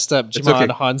think I messed up Jimon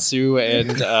okay. Hansu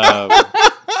and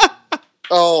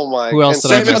Oh my! Who else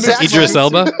and did I Simon miss? Jackson. Idris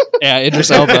Elba. yeah,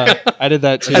 Idris Elba. I did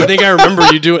that too. I think I remember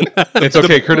you doing that. It's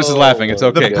okay. Curtis is laughing. It's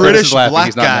okay. The Curtis British is laughing. black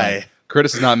He's not guy. mad.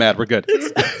 Curtis is not mad. We're good.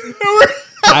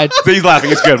 I, He's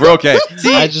laughing. It's good. We're okay.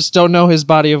 I just don't know his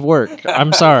body of work.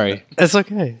 I'm sorry, That's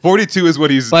okay. 42 is what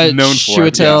he's but known for.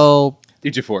 Chiwetel.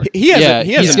 Ejiofor. He hasn't, Yeah, he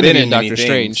he's hasn't gonna been be in in many Doctor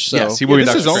things. Strange. So Yes, he will be this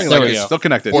Doctor is only Strange. There like we his go. Still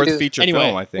connected. fourth Anyway. feature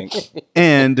film, I think.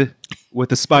 And with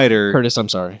the spider. Curtis, I'm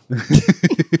sorry.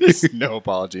 No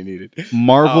apology needed.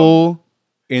 Marvel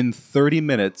in 30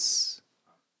 minutes.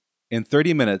 In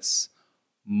 30 minutes,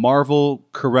 Marvel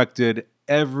corrected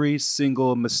every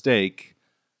single mistake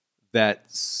that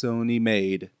Sony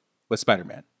made with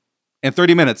Spider-Man. In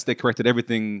 30 minutes, they corrected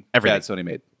everything that Sony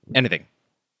made. Anything.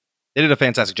 They did a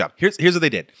fantastic job. Here's what they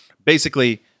did.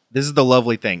 Basically, this is the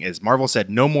lovely thing: is Marvel said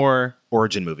no more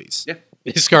origin movies. Yeah.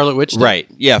 Scarlet Witch. did. Right.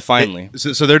 Yeah, finally.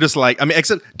 So they're just like, I mean,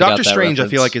 except Doctor that Strange, I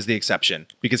feel reference. like is the exception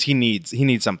because he needs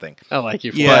something. I like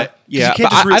you for Yeah. that. you Yeah. can't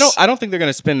But just I don't think they're going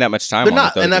to spend that much time They're on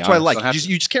not, it, though, and to that's be why I honest. like.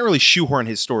 You just can't really shoehorn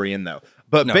his story in though.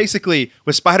 But No. basically,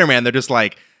 with Spider-Man, they're just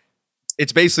like,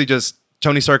 it's basically just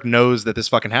Tony Stark knows that this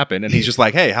fucking happened, and he's just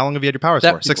like, hey, how long have you had your powers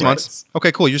That- for? 6 right. months.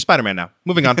 Okay, cool. You're Spider-Man now.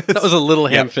 Moving on. That was a little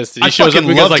ham-fisted. I He shows up fucking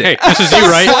and goes loved like, "Hey, it. this is you,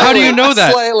 right? How do you know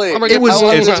that?" Slightly. Oh my It God.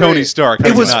 was- It's Tony Stark. How It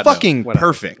do you was not know? fucking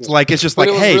perfect. Like it's just But like,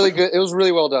 it was hey, really good. It was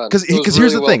really well done. because It was here's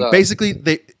really the well thing. done. Basically,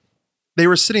 they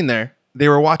were sitting there. They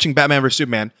were watching Batman vs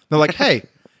Superman. They're like, hey.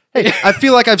 Hey, I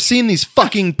feel like I've seen these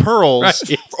fucking pearls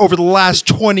Right. over the last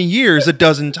 20 years a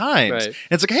dozen times. Right. And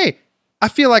it's like, hey, I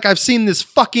feel like I've seen this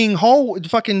fucking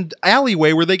fucking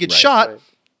alleyway where they get shot Right.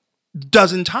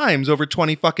 dozen times over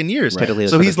 20 fucking years. Right.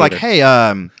 So he's like, hey,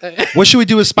 what should we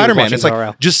do with Spider-Man? watching It's like,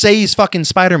 RL. just say he's fucking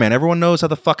Spider-Man. Everyone knows how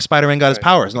the fuck Spider-Man got his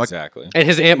powers. And like, Exactly. And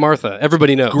his Aunt Martha.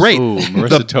 Everybody knows. great. Ooh, The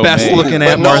Marissa Tomei. best looking But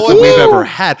Aunt no Martha one we've knew. ever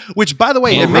had. Which, by the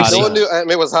way, it Oh, makes No hottie. one knew Aunt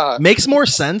May was hot. makes more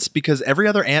sense because every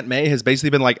other Aunt May has basically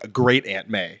been like a great Aunt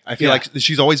May. I feel Yeah. like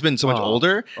she's always been so much Oh.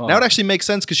 older. Oh. Now it actually makes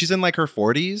sense because she's in like her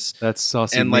 40s. That's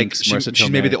saucy And like minx, she, Marissa she's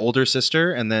maybe Tomei. the older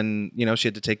sister. And then, she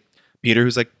had to take Peter,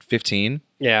 who's like 15.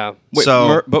 Yeah. Wait,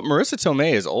 So- but Marissa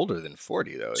Tomei is older than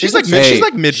 40, though. She's Like like mid, Hey, she's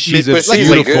like mid, she's mid a like late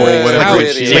beautiful 40s. woman. Like How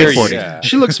late, dare late you. 40s. Yeah.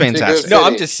 She looks fantastic. No, no,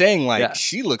 I'm just saying, like, Yeah.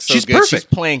 she looks so She's good. She's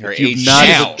perfect. playing her If you've age not-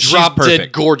 down. She's Drop dead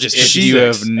perfect. gorgeous. If She's you sick.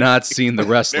 have not seen The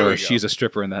There Wrestler, we go. she's a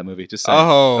stripper in that movie. Just saying.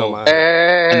 Oh, my.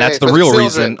 And that's the Hey, for real children,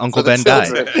 reason Uncle for the Ben died.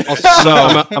 children. So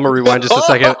I'm going to rewind just a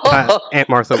second. Aunt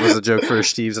Martha was a joke for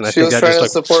Steve's, and I She think was that trying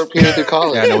just to like, support Peter through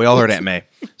college. yeah, no, we all heard Aunt May.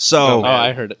 So Oh,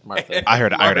 I heard it, Martha. I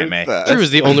heard Aunt May. Drew was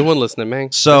the only one listening, man.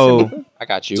 So I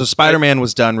got you. So Spider-Man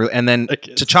was done, and then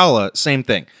Okay. T'Challa, same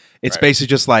thing. It's basically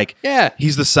just like Yeah.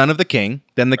 he's the son of the king.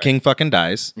 Then the king fucking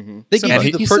dies, They give And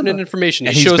you the he's pertinent information.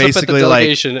 and He he's shows up at the basically like-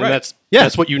 delegation, and that's Yeah.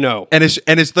 what you know. and it's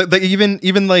the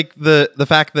even like the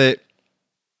fact that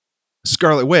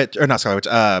Scarlet Witch or not Scarlet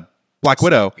Witch, Black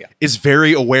Widow Yeah. is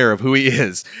very aware of who he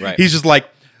is. Right. He's just like,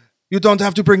 you don't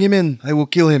have to bring him in. I will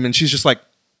kill him. And she's just like,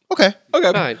 okay.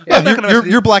 okay. Fine. Yeah,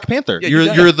 you're Black Panther. Yeah, you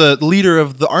got you're the leader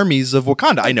of the armies of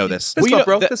Wakanda. I know this. Fist Well, you bump,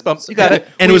 know, bro. that- Fist bump. You got it.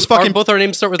 And it was fucking both our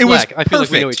names start with it was black. I feel like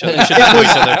we know each other. perfect. We should know each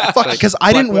other. Fuck, Like, because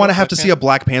I didn't Black want to Widow, have to Black see a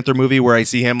Black Panther movie where I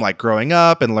see him like growing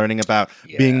up and learning about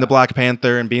being the Black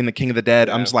Panther and being the King of the Dead.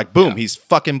 I'm just like, boom, he's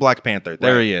fucking Black Panther.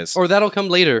 There Right. he is. or that'll come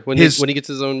later when His- he gets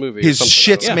his own movie. or His something.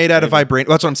 shit's Yeah. made out of vibranium.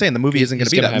 That's what I'm saying. The movie isn't going to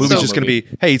he's be gonna that. have The movie's his just own going to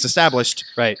be, hey, he's established.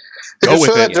 Right. They Go could with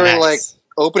show that it. during Nice. like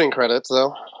opening credits,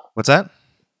 though. What's that?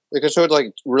 They could show it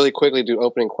like really quickly. Do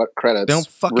opening credits. They don't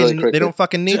fucking. really quickly. They don't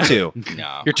fucking need to.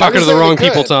 No. You're talking to just the saying wrong they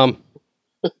people, could. Tom.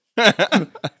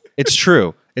 It's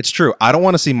true. It's true. I don't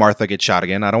want to see Martha get shot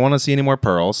again. I don't want to see any more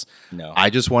pearls. No. I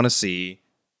just want to see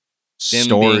Them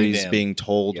stories them. being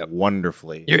told Yep.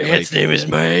 wonderfully. Your Like, aunt's name is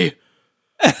May.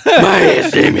 My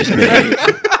aunt's name is May.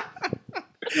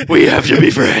 We have to be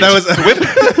friends. That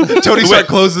was Tony Stark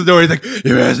closes the door. He's like,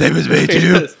 "Your aunt's name is May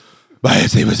too. My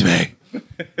aunt's name is May."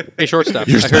 Hey, shortstop.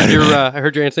 You're I heard your Spider-Man. I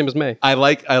heard your aunt's name is May. I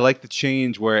like the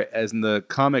change where, as in the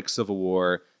comic Civil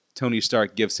War, Tony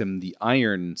Stark gives him the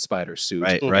Iron Spider suit.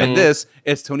 Right, And right. this,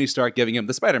 it's Tony Stark giving him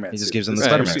the Spider-Man. He just suit. gives him the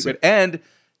Spider-Man Spider-Man suit. and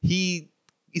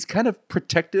he's kind of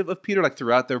protective of Peter, like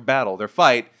throughout their battle, their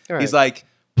fight. Right. He's like,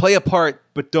 play a part,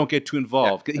 but don't get too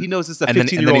involved. He knows this is a And then-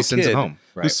 15-year-old he sends kid him home.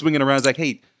 Right. who's swinging around. He's like,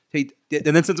 hey, and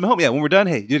then sends him home. Yeah, when we're done,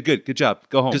 hey, you did good job,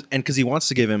 go home. Because he wants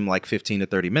to give him like 15 to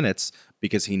 30 minutes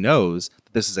because he knows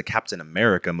that this is a Captain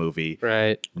America movie,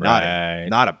 Right. not Right.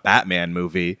 not a Batman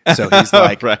movie. So he's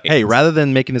like, Right. hey, rather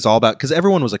than making this all about, because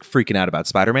everyone was like freaking out about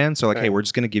Spider-Man, so like, hey, Right. we're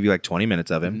just gonna give you like 20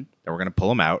 minutes of him, and we're gonna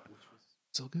pull him out.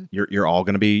 so good. You're all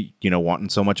gonna be wanting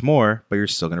so much more, but you're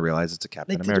still gonna realize it's a They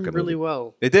Captain did America him really movie.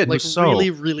 well. They did. Like so-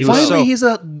 really, really he was well. Finally,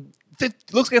 so- he's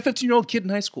looks like a 15-year-old kid in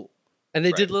high school. And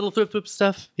they did little flip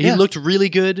stuff. He Yeah. looked really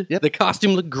good. Yep. The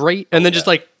costume looked great. And then just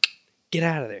like, get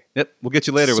out of there. Yep, we'll get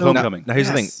you later with So- Homecoming. Now here's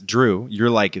the Yes. thing, Drew, you're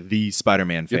like the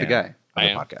Spider-Man fan. You're the guy. Of I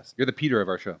the am. podcast. You're the Peter of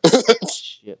our show.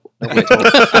 Shit. Nobody told me.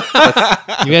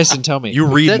 You guys didn't tell me. You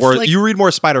read That's more. like- you read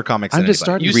more Spider comics. I'm than just anybody.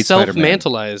 starting You to read Spider-Man.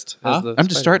 self-mantalized. Huh? as the I'm just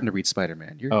Spider-Man. starting to read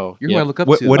Spider-Man. You're Oh, who yeah. I look up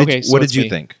What, to. what did Okay, so what did it's you me.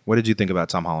 think? What did you think about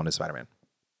Tom Holland as Spider-Man?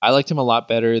 I liked him a lot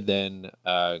better than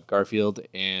Garfield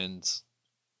and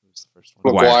Who's the first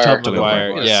one? Maguire. Tobey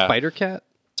Maguire. Yeah. Spider Cat.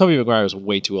 Tobey Maguire was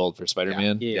way too old for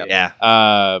Spider-Man. Yeah.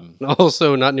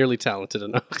 Also, not nearly talented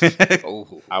enough.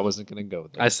 I wasn't gonna go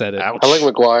there. I said it. I like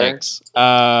Maguire. Thanks.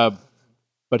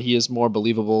 But he is more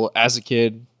believable as a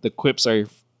kid. The quips are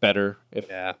better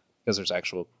Yeah. because there's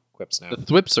actual quips now. The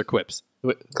thwips or quips?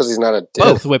 Because he's not a dick.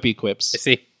 Both whippy quips. I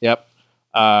see. Yep.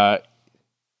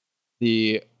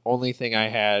 The only thing I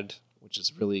had, which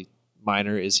is really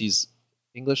minor, is he's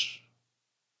English.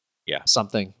 Yeah.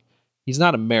 Something. He's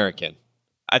not American.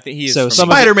 I think he is. So from some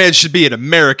of Spider-Man should be an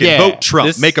American. Yeah. Vote Trump.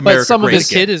 This- Make but America some of great This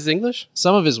again. kid is English?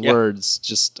 Some of his Yeah. words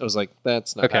just, I was like,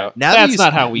 that's not Okay. how. Now That's that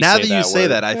not how we now say that you that say word.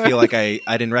 that, I feel like I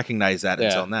didn't recognize that Yeah.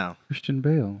 until now. Christian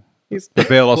Bale. But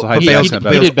Bale also hides Bale's- his accent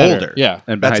Bale's better. did better. older. Yeah.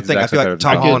 And That's the hides thing. his I feel accent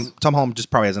like better. Tom Holland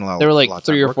just probably hasn't allowed. There were a like lot of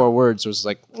 3 time or to 4 words. It was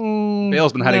like,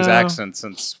 Bale's been hiding his no. accent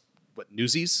since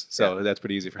Newsies, so that's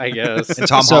pretty easy for him. I guess. And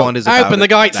Tom So, Holland is. I about open the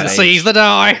gates that and age. seize the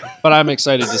die. But I'm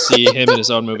excited to see him in his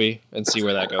own movie and see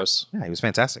where that goes Yeah, he was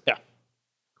fantastic. Yeah.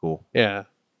 Cool. Yeah.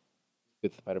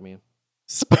 with Spider-Man.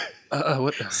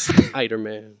 What?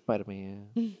 Spider-Man. Spider-Man.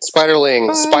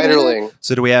 Spiderling.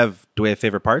 So do we have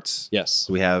favorite parts? Yes.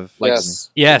 Do we have Yes.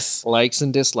 Yes. Likes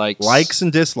and dislikes. likes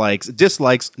and dislikes?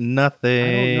 Dislikes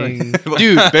nothing.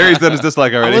 Dude, Barry's done his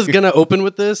dislike I already. was going to open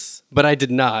with this, but I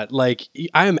did not. Like,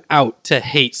 I am out to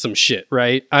hate some shit,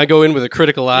 right? I go in with a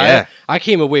critical eye. Yeah. I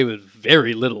came away with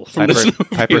very little from this movie.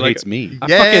 Piper Like, hates me. I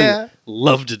Yeah. fucking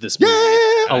loved this movie.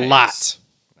 A lot.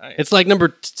 Nice. It's like number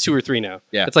 2 or 3 now.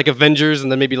 Yeah. It's like Avengers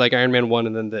and then maybe like Iron Man 1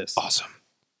 and then this. Awesome.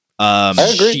 I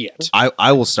agree. Shit.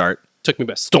 I will start. Took me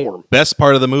by storm. Best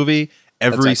part of the movie.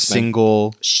 Every X-Men.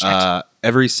 single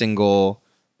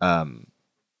Every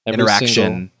interaction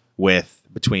single- with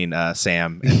between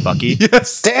Sam and Bucky.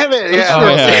 Yes. Damn it. Yeah.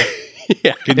 Oh, yeah.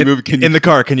 Yeah. Can you move? Can you? In the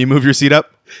car, can you move your seat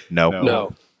up? No.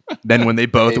 No. Then when they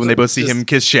both see him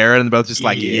kiss Sharon, they're both just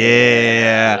like,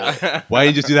 yeah. Why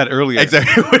didn't you just do that earlier?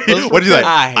 Exactly. What did you like?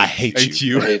 I hate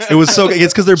you. you. It was so good.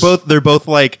 It's because they're both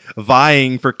like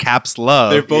vying for Cap's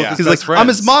love. They're both his He's best like, I'm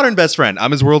his friends. modern best friend.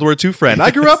 I'm his World War II friend.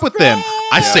 I grew up with him.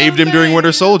 I saved him during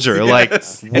Winter Soldier. Like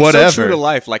It's whatever. so true to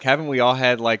life. Like, haven't we all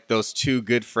had like those two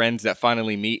good friends that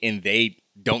finally meet and they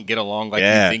don't get along like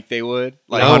Yeah. you think they would?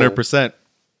 Like, 100%.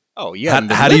 oh yeah.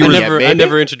 How do you I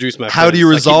never introduced my How do you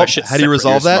friends. I keep my resolve? shit How do you separate.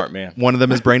 resolve You're a that? smart man. One of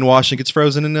them is brainwashed and gets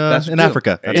frozen in That's true.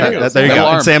 Africa. That's There it. you go. There you Metal go.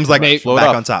 arm. And Sam's like Maybe- Float back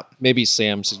up. on top. Maybe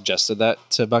Sam suggested that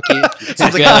to Bucky.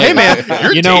 Sam's like, hey man,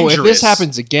 you're you know, if dangerous. this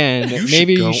happens again,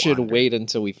 maybe go you should under. wait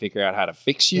until we figure out how to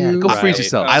fix you. Yeah, go freeze Right.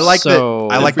 yourself. I like So-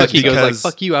 that. I like that Bucky goes like, because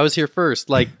 "Fuck you! I was here first,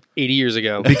 like 80 years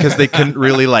ago." because they couldn't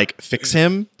really like fix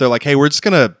him. They're like, hey, we're just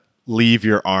gonna leave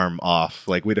your arm off.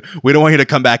 Like we don't want you to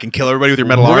come back and kill everybody with your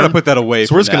metal We're arm. gonna put that away.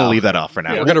 So we're for just gonna now. leave that off for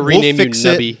now. We're gonna rename you fix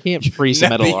it. Nubby. Can't freeze a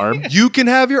metal arm. You can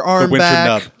have your arm winter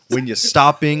back nub. when you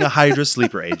stop being a Hydra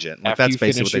sleeper agent. Like After that's you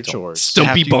basically finish what they your told. chores.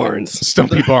 Stumpy Barnes.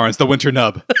 Stumpy Barnes, the winter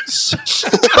nub.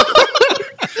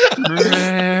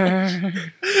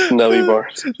 Nubby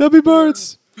Barnes. Nubby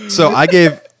Barnes. So I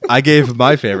gave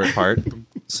my favorite part.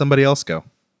 Somebody else go.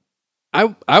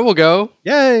 I will go.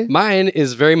 Yay. Mine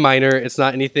is very minor. It's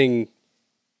not anything,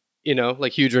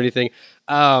 like huge or anything.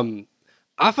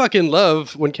 I fucking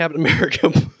love when Captain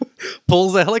America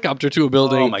pulls a helicopter to a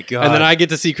building. Oh my God. And then I get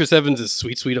to see Chris Evans'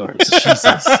 sweet, sweet arms.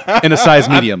 In a size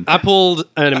medium. I pulled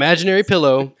an imaginary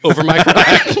pillow over my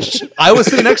crotch. I was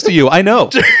sitting next to you. I know.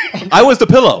 I was the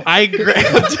pillow. I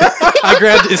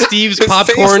grabbed Steve's His face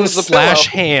popcorn was the / pillow.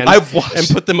 hand I've watched- and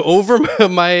put them over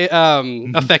my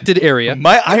affected area.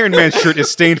 My Iron Man shirt is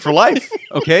stained for life.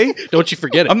 Okay, Don't you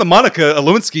forget it. I'm the Monica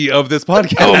Lewinsky of this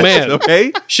podcast. Oh, man.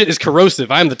 Okay. Shit is corrosive.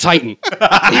 I'm the Titan.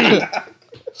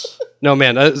 No,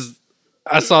 man.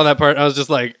 I saw that part. And I was just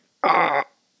like, No, I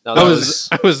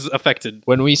that was affected.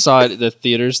 when we saw it at the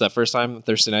theaters that first time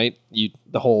Thursday night.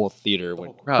 The whole theater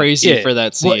went crazy Yeah. for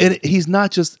that scene. Well, and he's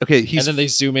not just okay. and He's then they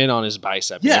zoom in on his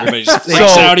bicep. Yeah. And everybody just So-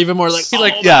 freaks out even more. Like, He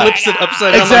like Yeah. flips it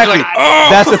upside down. exactly. Like,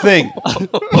 That's the thing.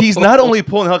 He's not only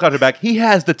pulling the helicopter back. He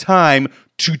has the time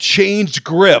to change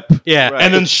grip. Yeah.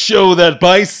 and then show that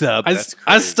bicep.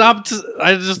 I stopped.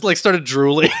 I just like started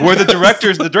drooling. Where the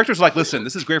directors are like, listen,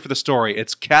 this is great for the story.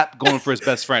 It's Cap going for his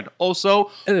best friend.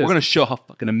 Also, It is. we're gonna show how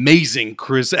fucking amazing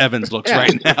Chris Evans looks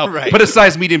right now. Right. Put a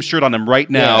size medium shirt on him right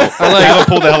now. Yeah. I like- Have him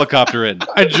pull the helicopter in.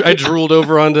 I drooled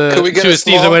over onto Can we get to a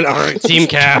Steve. I small- went, all right, Team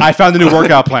Cap. I found the new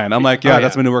workout plan. I'm like, yeah,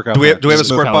 that's my new workout. Do we plan. have a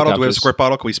Just move squirt bottle? Do we have a helicopters. squirt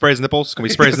bottle? Can we spray his nipples? Can we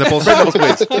spray his nipples?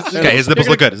 Okay, his nipples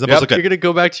look good. His nipples look You're good. gonna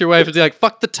go back to your wife and be like,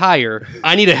 "Fuck the tire.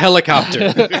 I need a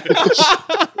helicopter.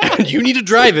 And you need to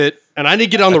drive it, and I need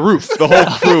to get on the roof." The whole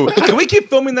crew. Can we keep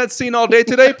filming that scene all day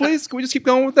today, please? Can we just keep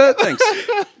going with that? Thanks.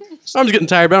 Arm's getting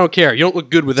tired, but I don't care. You don't look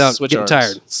good without Switch getting arms.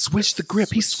 tired. Switch the grip.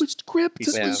 He switched grip.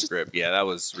 Yeah, that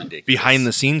was ridiculous. Behind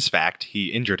the scenes fact, he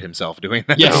injured himself doing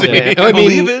that. Yeah. Yeah. I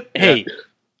believe it. Hey,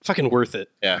 fucking worth it.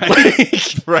 Yeah.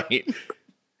 Right.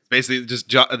 Basically,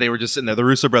 they were just sitting there. The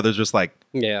Russo brothers just like,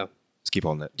 Yeah. just keep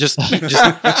holding it. Just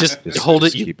hold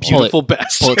it, you keep holding it. beautiful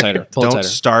bastard. Pull it tighter. Pull it Don't tighter.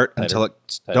 start Tighter. until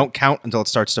it. Tighter. Don't count until it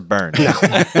starts to burn.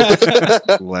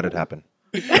 Let it happen.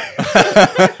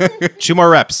 2 more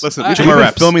reps. Listen, 2 we've more been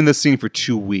reps. filming this scene for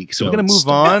 2 weeks, so we're gonna Don't move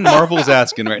on. Marvel's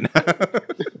asking right now.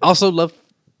 Also love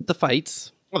the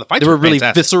fights. Well, the fights They were really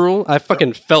fantastic. visceral. I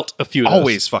fucking felt a few of those.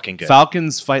 Always fucking good.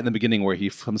 Falcon's fight in the beginning where he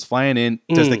comes flying in,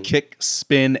 does the Mm. kick,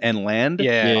 spin, and land.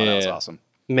 Yeah. Oh, that was Yeah. awesome.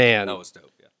 Man. That was dope.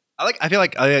 Yeah. I feel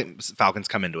like Falcon's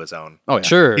come into his own. Oh yeah,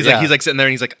 Sure. He's like sitting there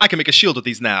and he's like, I can make a shield with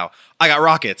these now. I got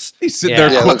rockets. He's sitting Yeah.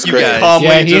 there, Yeah, that's you great. guys, calmly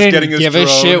Yeah, he just didn't getting his give a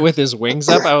drone. shit with his wings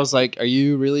up. I was like, "Are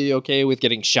you really okay with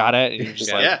getting shot at?" And you're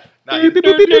just like,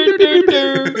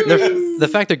 The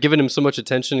fact they're giving him so much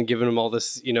attention and giving him all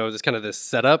this, this kind of this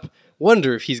setup,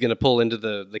 wonder if he's going to pull into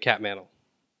the cat mantle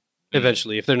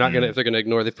eventually. If they're not going to, if they're going to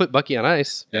ignore, they put Bucky on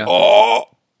ice. Yeah. Oh,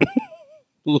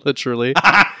 Literally.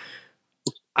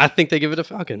 I think they give it to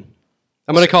Falcon.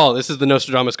 I'm going to call it. This is the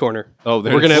Nostradamus corner. Oh, we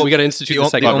got to institute the the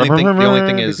segment. only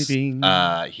thing is,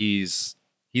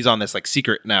 he's on this like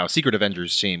secret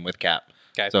Avengers team with Cap.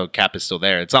 Okay. So Cap is still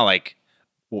there. It's not like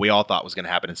what we all thought was going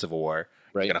to happen in Civil War.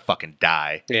 Right. He's going to fucking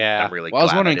die. Yeah. I'm really. Well, I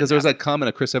was glad wondering that because there was didn't that comment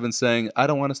of Chris Evans saying, "I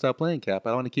don't want to stop playing Cap.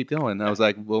 I want to keep going." And I was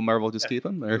like, "Will Marvel just keep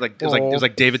him?" Or, happen. It was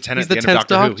like David Tennant He's at the the end of 10th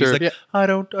Doctor Who. Doctor. He's like, Yeah. I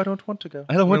don't want to go.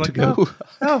 I don't want to go.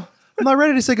 No, I'm not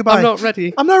ready to say goodbye. I'm not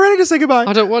ready. I'm not ready to say goodbye.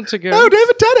 I don't want to go. No,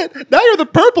 David Tennant. Now you're the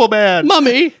Purple Man.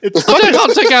 Mummy, I don't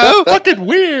want to go. Fucking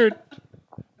weird.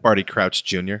 Barty Crouch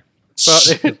Jr.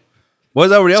 But- What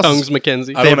is everybody else? Tongues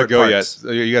Mackenzie. I don't want to Favorite go parts.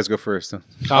 yet. You guys go first.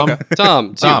 Tom,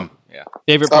 Tom.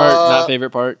 favorite part, Uh, not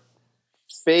favorite part.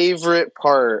 Favorite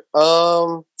part.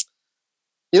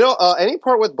 Any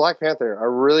part with Black Panther. I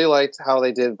really liked how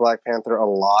they did Black Panther a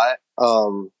lot.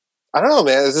 I don't know,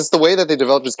 man. It's just the way that they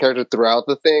developed his character throughout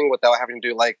the thing without having to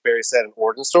do, like Barry said, an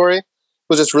origin story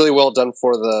was just really well done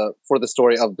for the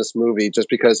story of this movie. Just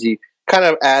because he kind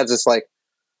of adds this like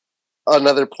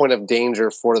another point of danger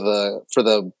for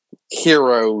the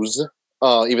heroes,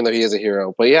 even though he is a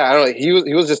hero. But yeah, I don't know.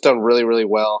 He was just done really, really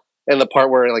well. And the part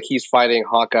where like he's fighting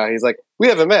Hawkeye, he's like, "We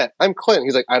haven't met. I'm Clint."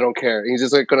 He's like, "I don't care." He's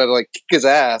just like gonna like kick his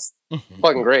ass.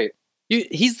 Fucking great.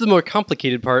 He's the more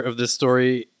complicated part of this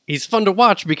story. He's fun to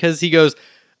watch because he goes,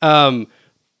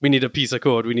 we need a piece of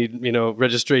code. We need,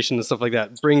 registration and stuff like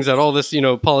that. Brings out all this,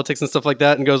 politics and stuff like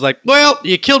that and goes like, well,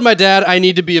 you killed my dad. I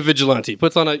need to be a vigilante.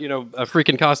 Puts on a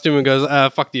freaking costume and goes,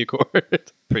 fuck the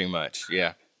Accord. Pretty much.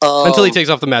 Yeah. Until he takes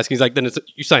off the mask. He's like, then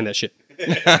you sign that shit.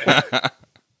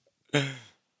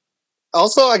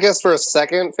 Also, I guess for a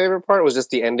second favorite part was just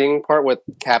the ending part with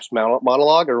Cap's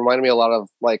monologue. It reminded me a lot of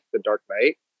like The Dark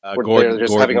Knight. Where they're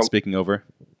just having Gordon a- speaking over.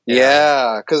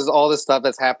 Yeah, because all this stuff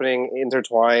that's happening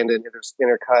intertwined and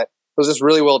intercut. It was just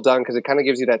really well done because it kind of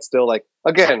gives you that still like,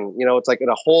 again, it's like in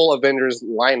a whole Avengers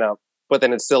lineup, but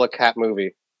then it's still a Cap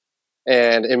movie.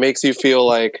 And it makes you feel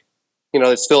like,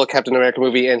 it's still a Captain America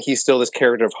movie and he's still this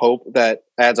character of hope that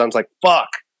adds on. It's like, fuck,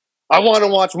 I want to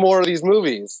watch more of these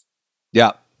movies.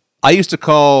 Yeah. I used to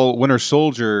call Winter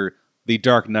Soldier the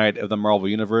Dark Knight of the Marvel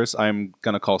Universe. I'm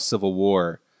going to call Civil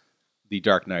War the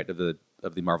Dark Knight of the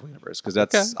Marvel Universe because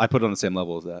I put it on the same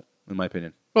level as that, in my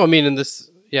opinion. Well, I mean, in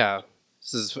this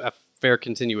is a fair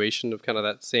continuation of kind of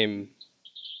that same.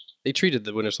 They treated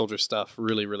the Winter Soldier stuff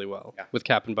really, really well with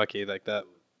Cap and Bucky like that.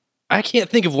 I can't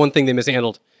think of one thing they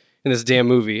mishandled in this damn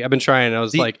movie. I've been trying. I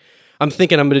was I'm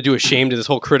thinking I'm going to do a shame to this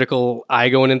whole critical eye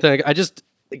going in thing. I just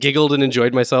giggled and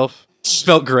enjoyed myself.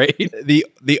 Felt great.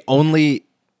 The only,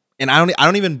 and I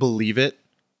don't even believe it,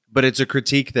 but it's a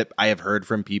critique that I have heard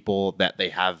from people that they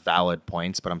have valid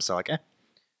points, but I'm still like,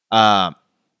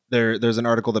 There's an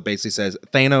article that basically says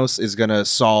Thanos is gonna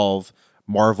solve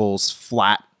Marvel's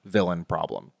flat villain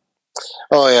problem.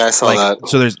 Oh yeah, I saw that.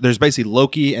 So there's basically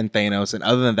Loki and Thanos, and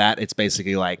other than that, it's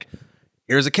basically like,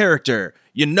 here's a character,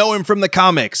 you know him from the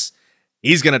comics,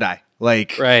 he's gonna die.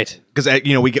 Like, Right. because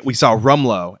we saw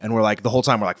Rumlow, and we're like the whole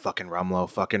time we're like fucking Rumlow,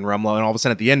 and all of a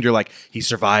sudden at the end you're like, he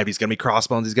survived, he's gonna be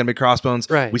Crossbones,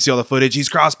 Right. We see all the footage, he's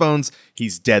Crossbones,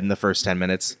 he's dead in the first 10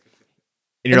 minutes,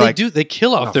 and And you're like, they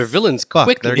kill off their villains fuck,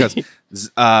 quickly. there it goes.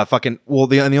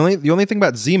 The only thing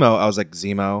about Zemo, I was like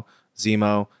Zemo,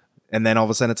 and then all of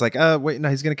a sudden it's like, wait, no,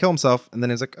 he's gonna kill himself, and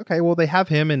then it's like, okay, well they have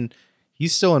him, and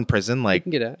he's still in prison. He Like,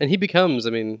 can get out, and he becomes. I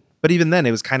mean, but even then,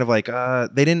 it was kind of like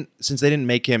they didn't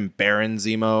make him Baron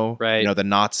Zemo, Right. You know, the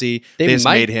Nazi. They They just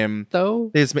might, made him.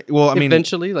 though. They just well, I mean,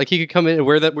 eventually, like he could come in and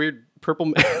wear that weird purple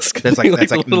mask That's like- a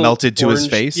that's like little melted to his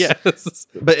orange- face? Yes,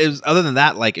 but it was other than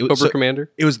that, like it was. Cobra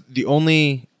Commander. It was the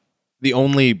only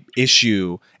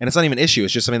issue, and it's not even an issue.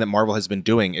 It's just something that Marvel has been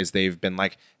doing. Is they've been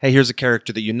like, hey, here's a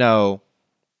character that you know,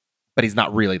 but he's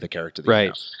not really the character, that you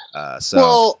Right. know. So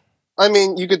Well, I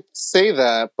mean, you could say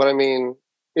that, but I mean,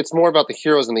 it's more about the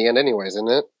heroes in the end, anyways, isn't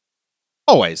it?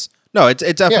 always, no, it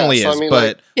definitely so I is. mean, but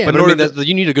like- Yeah, but but in I mean, order to- that,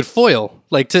 you need a good foil,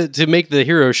 like to make the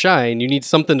hero shine. You need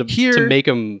something to Here- make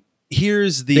him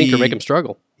here's the think or make him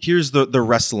struggle. here's the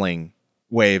wrestling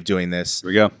way of doing this. Here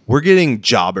we go. We're getting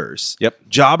jobbers. Yep.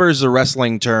 Jobbers is a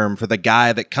wrestling term for the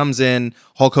guy that comes in,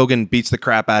 Hulk Hogan beats the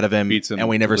crap out of him, Beats him and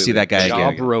we never see that guy completely.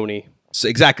 again. Jobberoni. So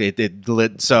exactly.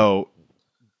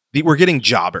 We're getting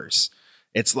jobbers.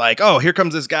 It's like, oh, here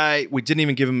comes this guy. We didn't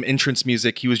even give him entrance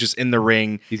music. He was just in the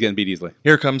ring. He's getting beat easily.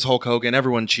 Here comes Hulk Hogan.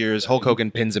 Everyone cheers. Hulk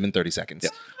Hogan pins him in 30 seconds.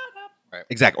 Right.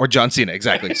 Exactly. Or John Cena.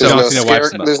 Exactly. There's So John no, Cena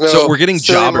wipes them up. there's no So we're getting Cillian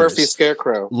jobbers. Murphy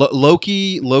Scarecrow.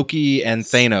 Loki, and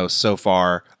Thanos so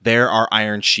far, they're our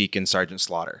Iron Sheik and Sergeant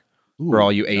Slaughter. For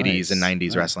all you 80s and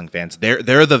 90s wrestling fans. They're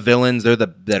the villains. They're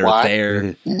that are What?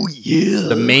 there.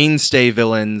 The mainstay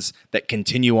villains that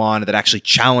continue on, that actually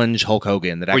challenge Hulk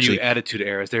Hogan, that actually Attitude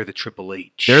Eras, they're the Triple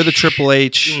H. they're the Triple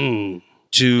H Mm.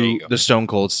 to you go. the Stone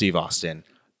Cold Steve Austin.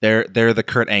 They're the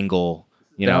Kurt Angle,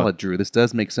 you know. Valid, Drew. This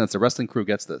does make sense. The wrestling crew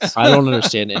gets this. I don't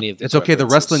understand any of this. It's okay. The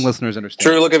wrestling listeners understand.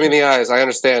 Drew, look at me in the eyes. I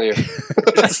understand you.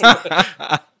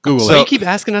 Google So- Why it. you keep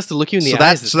asking us to look you in the So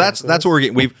eyes? that's what we're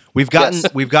getting. We've gotten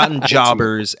Yes. we've gotten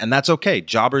jobbers, and that's okay.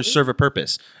 Jobbers serve a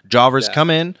purpose. Jobbers come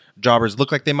in. Jobbers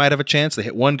look like they might have a chance. They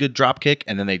hit one good drop kick,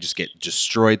 and then they just get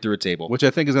destroyed through a table. Which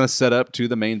I think is going to set up to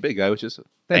the main big guy, which is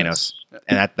Thanos,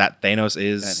 and that Thanos And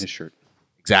is his shirt.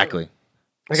 exactly.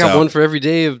 I got So- one for every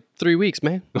day of 3 weeks,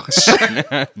 man.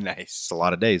 Nice. It's a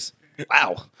lot of days.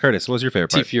 Wow, Curtis, what was your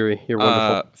favorite T part? Fury, you're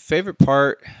wonderful. Favorite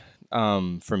part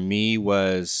for me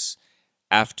was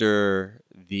after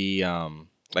the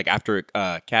after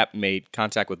Cap made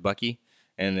contact with Bucky,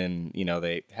 and then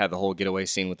they had the whole getaway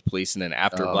scene with the police, and then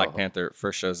after Black Panther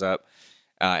first shows up,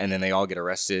 and then they all get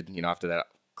arrested. After that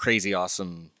crazy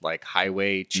awesome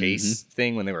highway chase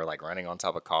thing when they were running on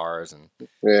top of cars, and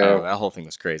Yeah. that whole thing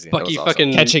was crazy. That Bucky was awesome.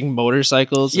 fucking catching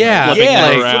motorcycles. Yeah, and flipping yeah, them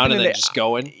like around flipping and then it- just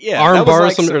going. yeah, arm that was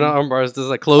bars, some- or not arm bars,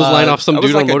 does clothesline off some that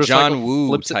was dude on a like a motorcycle, John Woo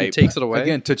flips it and type. takes it away.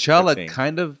 Again, T'Challa thing.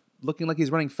 kind of looking like he's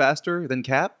running faster than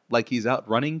Cap, like he's out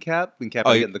running Cap, and Cap Oh,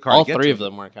 had to get in the car. All to get three to of him.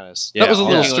 them were kind of. That was a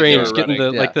little Yeah. strange, Like they were getting the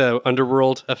running. like the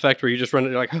underworld effect where you just run it,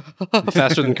 you're like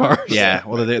faster than cars. Yeah,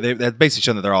 well, they're basically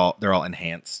showing that they're all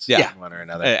enhanced, Yeah. one or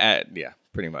another. Yeah,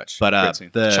 pretty much. But Great scene.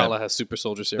 T'Challa has super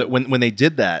soldier serum. when they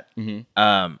did that, Mhm.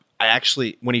 I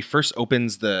actually, when he first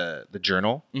opens the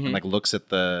journal and Mhm. looks at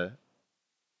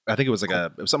I think it was it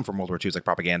was something from World War II, it was like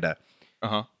propaganda,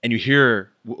 Uh-huh. and you hear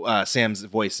Sam's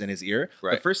voice in his ear. The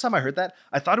Right. first time I heard that,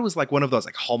 I thought it was like one of those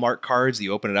Hallmark cards.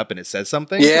 You open it up and it says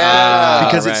something. Yeah.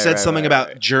 because it right, said right, something right, about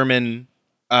right. German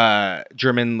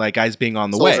guys being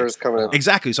on the Soldiers way. coming in.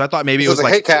 Exactly. So I thought maybe So it was it's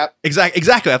like, hey, Cap.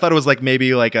 Exactly. I thought it was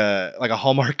maybe a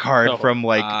Hallmark card from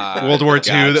World War II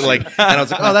gotcha. that and I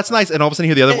was like, oh, that's nice. And all of a sudden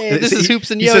you hear the other Hey, this is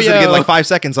Hoops and he says it again in Yo-Yo. 5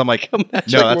 seconds. I'm like, no,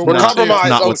 that's We're not, compromised.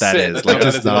 not Oh, what that shit. is. That's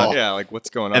That's not what it not. is. Yeah, what's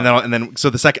going on? And then so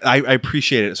the second I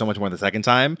appreciate it so much more the second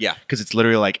time. Yeah. Because it's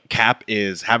literally Cap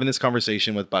is having this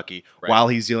conversation with Bucky Right. while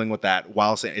he's dealing with that,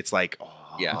 while saying it's like, oh,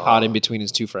 yeah. Caught in between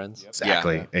his two friends.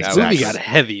 exactly. Yeah. This Exactly. movie got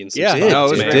heavy in some Yeah, scenes, no, it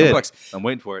was man. very did. complex. I'm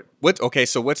waiting for it.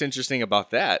 What's interesting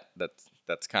about that?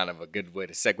 That's kind of a good way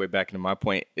to segue back into my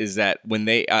point. Is that when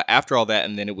they after all that,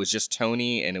 and then it was just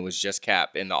Tony and it was just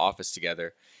Cap in the office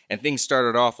together, and things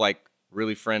started off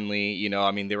really friendly.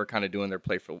 They were kind of doing their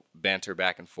playful banter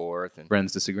back and forth, and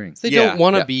Friends disagreeing. They Yeah. don't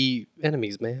want to Yeah. be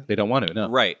enemies, man. They don't want to. No.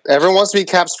 right. Everyone wants to be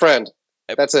Cap's friend.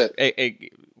 That's it.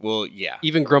 Well, yeah,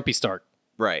 Even Grumpy Stark.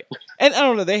 right. And I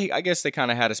don't know. I guess they kind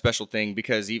of had a special thing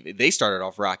because they started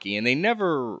off rocky, and they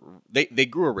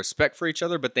grew a respect for each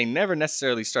other, but they never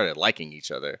necessarily started liking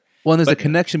each other. Well, and there's But- a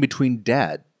connection between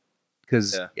Dad,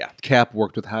 because Yeah. Cap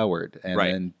worked with Howard, and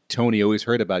Right. then Tony always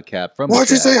heard about Cap from. Why'd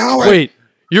his you dad. say Howard? Wait,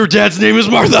 your dad's name is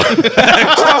Martha.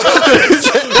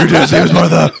 Your dad's name is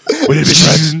Martha. We need to be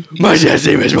friends. My dad's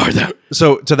name is Martha.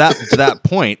 So to that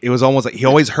point, it was almost like he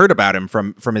always heard about him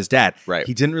from his dad. Right.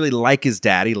 He didn't really like his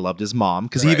dad. He loved his mom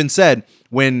because he Right. even said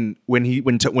when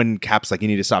Cap's like, you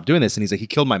need to stop doing this, and he's like, he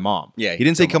killed my mom. Yeah, he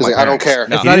didn't say kill He's my like, I don't parents. care. It's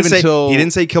He not didn't even say until he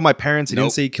didn't say kill my parents. He didn't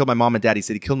Nope. say kill my mom and dad. He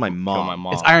said he killed my mom. Kill my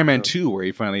mom. it's Iron Man 2 where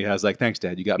he finally has like, thanks,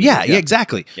 Dad, you got me. Yeah, yeah,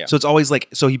 exactly. Yeah. So it's always like,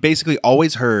 so he basically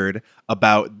always heard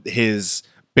about his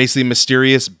basically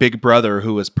mysterious big brother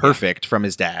who was perfect from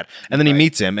his dad, and then he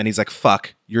meets him and he's like,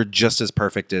 "Fuck, you're just as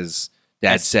perfect as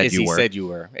Dad said As you he were." said you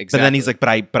were. Exactly. But then he's like,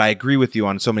 but I agree with you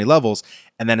on so many levels.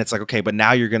 And then it's like, okay, but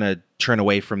now you're gonna turn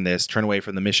away from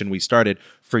the mission we started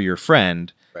for your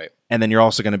friend. Right. And then you're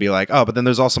also gonna be like, oh, but then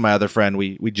there's also my other friend.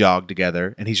 We jogged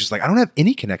together, and he's just like, I don't have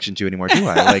any connection to you anymore, do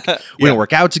I? Like, we don't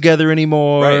work out together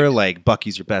anymore. Right. Like,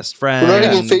 Bucky's your best friend. We're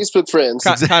not even Facebook friends.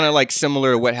 kind of like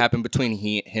similar to what happened between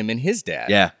him and his dad.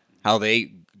 Yeah. How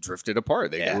they drifted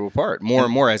apart. They grew apart more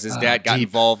and more as his dad got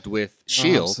involved with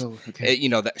Shield. You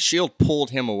know, that Shield pulled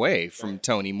him away from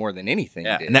Tony more than anything.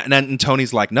 Yeah, Did. and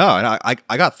Tony's like, no, and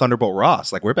I got Thunderbolt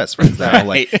Ross. Like, we're best friends now.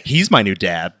 Like, he's my new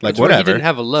dad. Like, That's where whatever. He didn't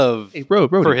have a love Rhodey,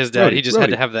 for his dad. Rhodey, He just had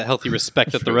Rhodey. to have that healthy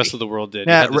respect that the rest of the world did.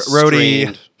 Yeah, He had this Rhodey-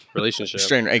 strained relationship.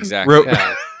 Strainer, exactly. Ro-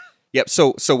 Yeah. Yep.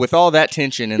 So with all that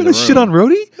tension in the You room, gonna shit on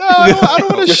Rhodey? No, I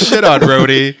don't want to shit on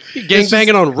Rhodey. Gang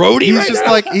banging on Rhodey He's right just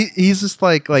now? like he's just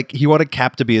like he wanted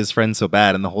Cap to be his friend so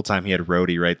bad, and the whole time he had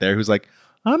Rhodey right there, who's like,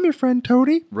 "I'm your friend,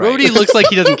 Toady." right. Rhodey looks like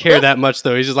he doesn't care that much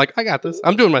though. He's just like, I got this.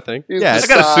 I'm doing my thing. He's Yeah, the I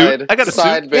got a suit. side- I got a suit.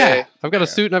 side bay. Yeah, I've got a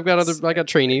suit and I got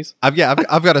trainees. I've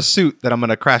got a suit that I'm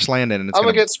gonna crash land in, and it's I'm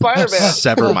gonna get Spider-Man.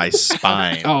 sever my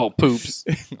spine. Oh, poops.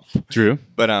 Drew.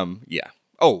 But yeah.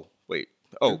 Oh wait.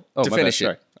 To my bad, finish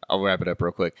sorry. it, I'll wrap it up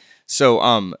real quick.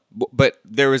 So but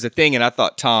there was a thing, and I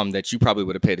thought Tom that you probably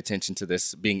would have paid attention to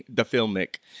this, being the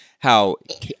filmic, how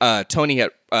Tony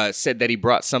had said that he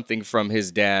brought something from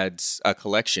his dad's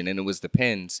collection, and it was the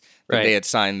pens that Right. they had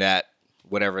signed that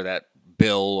whatever that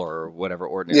bill or whatever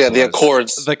ordinance. Yeah, the was.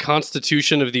 Accords. The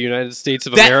Constitution of the United States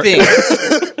of That America.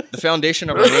 thing, the foundation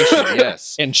of our nation.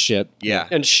 Yes. And shit. Yeah.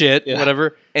 And shit,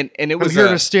 whatever. And it I'm was here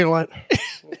to stand line.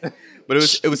 But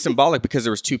it was symbolic because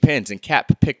there was two pens, and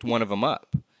Cap picked one of them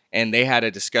up, and they had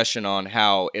a discussion on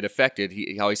how it affected.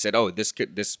 How he said, "Oh, this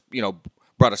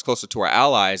brought us closer to our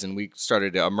allies, and we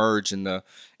started to emerge in the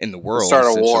world, Start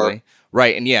a war. essentially."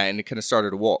 Right, and it kind of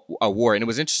started a war, and it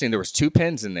was interesting. There was two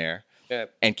pens in there, Yeah.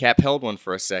 and Cap held one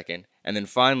for a second, and then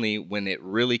finally, when it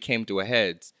really came to a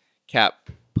head, Cap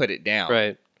put it down.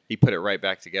 Right. He put it right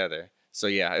back together. So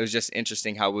yeah, it was just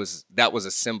interesting how that was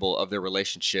a symbol of their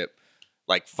relationship.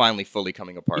 Like finally fully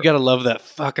coming apart. You gotta love that.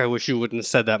 Fuck, I wish you wouldn't have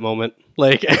said that moment.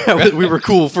 Like, we were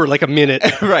cool for like a minute.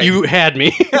 Right. You had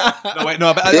me. No, wait,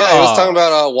 no. But, Yeah, I was talking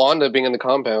about Wanda being in the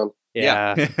compound.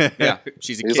 Yeah. Yeah,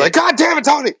 she's a He's kid. like, God damn it,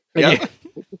 Tony! yeah,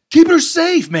 keep her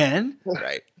safe, man.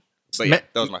 right. But yeah,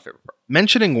 that was my favorite part.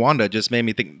 Mentioning Wanda just made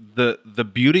me think the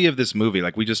beauty of this movie,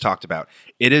 like we just talked about,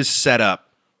 it is set up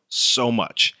so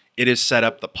much. It is set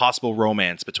up the possible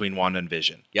romance between Wanda and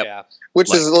Vision. Yep. Yeah.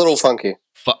 Which is a little funky.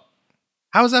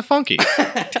 How is that funky?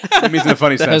 It means in a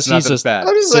funny Because sense, not he's that a- it's bad.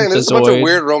 I'm just saying, there's a bunch of Synthezoid.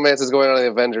 weird romances going on in the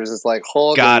Avengers. It's like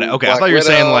Hulk. Got it. and Okay, I Black thought you were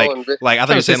saying Widow like and- I thought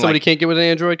you were Say saying somebody like can't get with an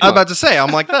android. I was Come on. about to say.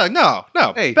 I'm like,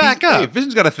 no. Hey, back up. Hey,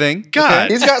 Vision's got a thing. God.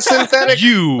 Okay. He's got synthetic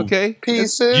you Okay.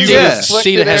 pieces. You- and Yeah. selected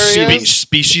Sita has areas.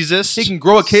 speciesist. He can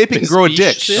grow a cape. He can grow a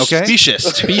dick. Speciesist? Okay.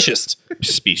 Speciesist.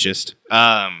 Speciesist.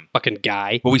 Speciesist. Fucking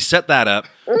guy. But we set that up.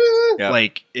 Yeah.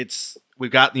 Like we've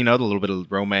got the little bit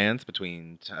of romance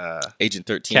between Agent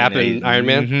 13. Cap and Iron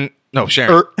Man. mhm. No,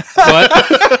 Sharon. But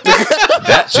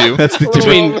that too. That's the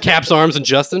between Cap's arms and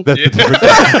Justin,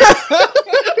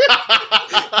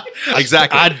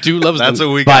 Exactly. I do love That's them.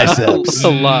 what we got. Biceps. A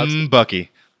lot. Bucky.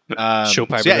 Show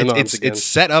Piper yeah, in the arms it's again.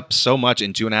 set up so much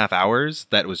in 2.5 hours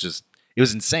that was just it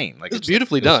was insane. Like It was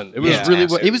beautifully done. It was yeah. really.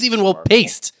 It was even well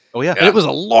paced. Oh yeah. And it was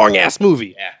a long ass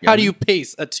movie. How do you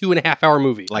pace a 2.5 hour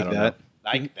movie? like that.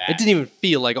 like that. It didn't even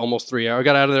feel like almost 3 hours. I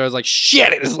got out of there. I was like,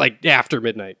 shit! It was like after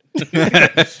midnight.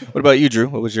 What about you, Drew?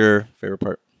 What was your favorite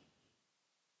part?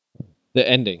 The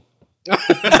ending.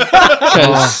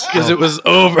 Because it was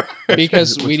over.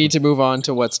 Because we need to move on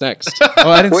to what's next. Oh,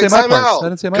 I didn't Wait, say my time part. out. I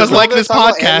didn't say my Because part. like this Talking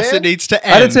about podcast, Ant-Man? it needs to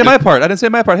end. I didn't say my part. I didn't say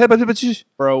my part. Hey, but you,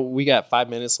 Bro, we got 5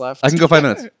 minutes left. I can go 5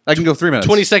 minutes. I can go 3 minutes.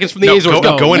 20 seconds from the No, Azores.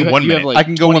 go in you, 1 you minute. Have like I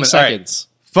can go 20 1 minute. All right. seconds.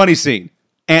 Funny scene.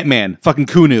 Ant-Man, fucking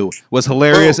Kunu, was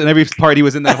hilarious, and every part he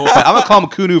was in that whole fight. I'm gonna call him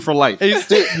Kunu for life.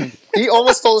 Dude, he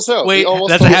almost stole the show. Wait, he almost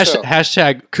that's a stole the show.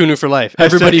 hashtag Kunu for life.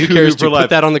 Everybody who Kunu cares for to life. put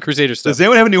that on the Crusader stuff. Does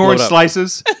anyone have any Blow it orange up.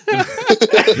 slices?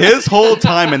 His whole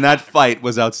time in that fight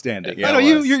was outstanding. Yeah, I know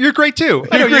it was. you're great too.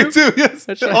 You're great too. Yes,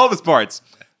 That's right. all of his parts.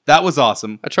 That was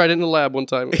awesome. I tried it in the lab one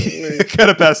time. Kind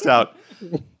of passed out.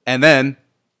 And then,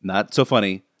 not so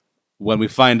funny, when we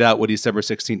find out what December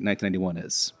 16th, 1991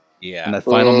 is. Yeah. And that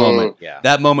final moment. Yeah.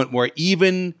 That moment where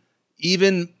even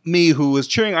me, who was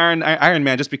cheering Iron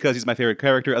Man just because he's my favorite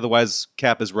character, otherwise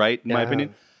Cap is right, in my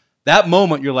opinion. That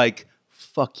moment, you're like,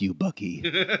 fuck you, Bucky.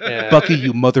 Bucky,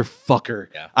 you motherfucker.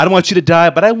 Yeah. I don't want you to die,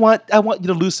 but I want you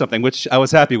to lose something, which I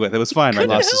was happy with. It was fine. Right?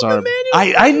 Lost his arm.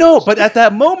 I know, but at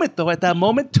that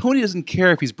moment, Tony doesn't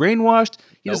care if he's brainwashed.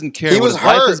 He doesn't care He what was his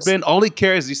life has hurt. been. All he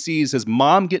cares is he sees his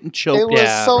mom getting choked. It was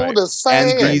Yeah, so right. the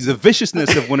same. And the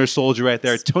viciousness of Winter Soldier right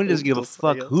there. Tony doesn't give a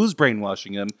fuck who's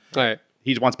brainwashing him. All right.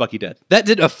 He wants Bucky dead. That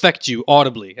did affect you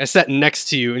audibly. I sat next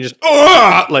to you and just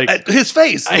like His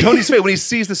face, Tony's face, when he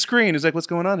sees the screen, he's like, "What's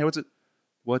going on here? What's it?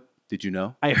 What did you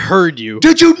know? I heard you.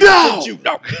 Did you know?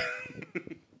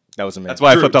 That was amazing. That's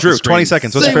why I flipped off Drew, the screen. 20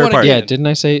 seconds. What's Say your favorite what part? again? Yeah, didn't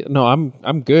I say no? I'm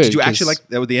good. Did you 'cause- actually like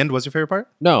that? The end was your favorite part?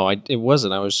 No, it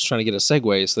wasn't. I was just trying to get a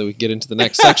segue so that we could get into the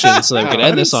next section so that we could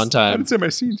end this on time. say my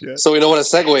scenes yet. So we know what a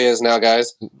segue is now,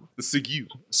 guys. The Sigu.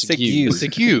 Sick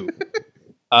you in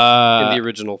Uh, the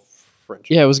original French.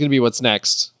 yeah, it was gonna be what's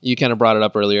next. You kind of brought it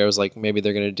up earlier. I was like, maybe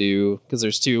they're gonna do because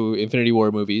there's 2 Infinity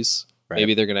War movies. Right.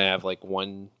 Maybe they're gonna have like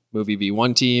one movie be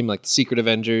one team, like the Secret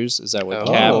Avengers. Is that what Oh.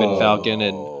 Cap and Falcon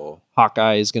and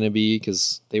Hawkeye is gonna be?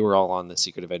 Because they were all on the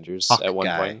Secret Avengers at one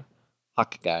Hawkeye. point.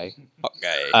 Hawkeye.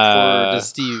 Okay. Or does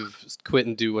Steve quit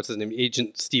and do what's his name?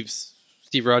 Agent Steve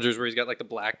Rogers, where he's got like the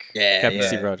black. Captain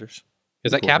Steve Rogers.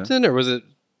 Is that Cool, Captain or was it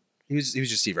He was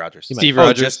just Steve Rogers. Steve Oh,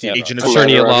 Rogers? just Steve, Yeah. agent of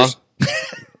Attorney at law. Rogers.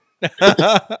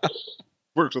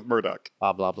 Works with Murdoch.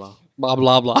 Blah blah blah. Blah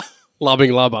blah blah.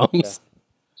 Lobbing law bombs.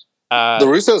 The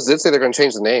Russos did say they're going to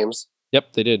change the names.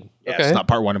 Yep, they did. Yeah, Okay. It's not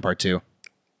part 1 and part 2.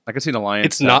 I can see an alliance.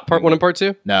 It's not part 1 and part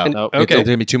 2. No. And- Nope. Okay. There's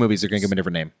going to be 2 movies. They're going to give them a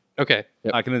different name. Okay.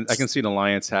 I can see an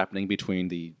alliance happening between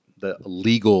the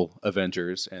legal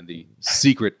Avengers and the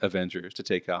secret Avengers to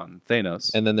take on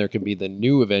Thanos. And then there could be the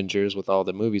new Avengers with all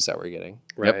the movies that we're getting.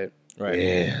 Right. Right.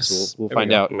 Yes. So we'll There we find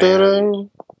go. out. Man. Ta-da.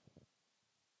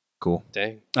 Cool.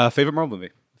 Dang. Favorite Marvel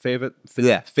movie.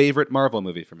 Favorite Marvel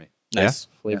movie for me. Nice.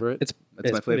 Flavor it. That's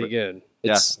It's my pretty favorite. good.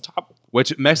 It's top.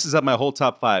 Which messes up my whole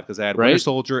top 5 because I had Winter Right?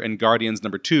 Soldier and Guardians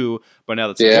number 2, but now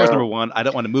that Civil Yeah. War's number 1, I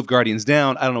don't want to move Guardians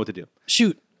down. I don't know what to do.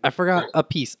 Shoot, I forgot a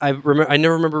piece. I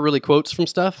never remember really quotes from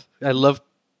stuff. I love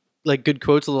like good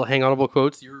quotes, little hang-onable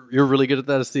quotes. You're really good at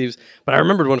that, Steve's. But I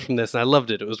remembered one from this, and I loved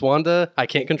it. It was Wanda. I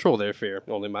can't control their fear,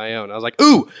 only my own. I was like,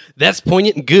 ooh, that's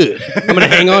poignant and good. I'm gonna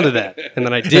hang on to that, and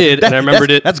then I did, and I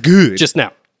remembered it That's good. just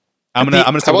now. I'm gonna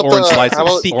How say about orange the- slices. how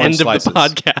about At the Orange end of the slices.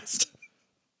 podcast.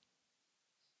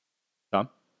 Tom?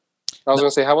 I was going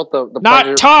to say, how about the Not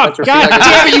Predator- Tom. Predator God flag?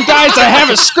 damn it, you guys! I have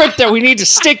a script that we need to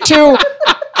stick to.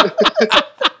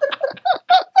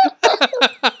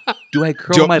 Do I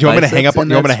curl Do you- my do you want me to hang biceps up on- in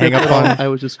you want that me to hang script up at on- all? I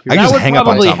was just I curious. can That just would hang up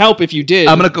on probably Tom. help if you did.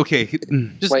 I'm gonna okay.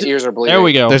 Just My ears are bleeding. There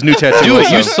we go. There's new tattoo. do it.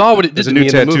 also. You saw what it did There's to a me new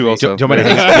in the tattoo movie. also. Do you want me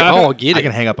to hang Oh, I'll get I it.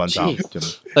 can hang up on Tom.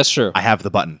 That's true. I have the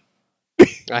button.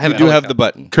 I have We do have the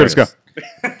button. Curtis, go.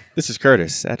 This is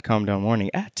Curtis at Calm Down Morning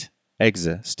at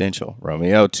Existential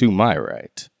Romeo to my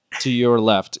right. To your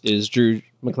left is Drew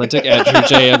McClintock at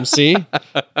Drew JMC.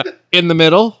 In the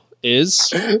middle is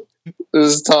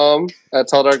This is Tom at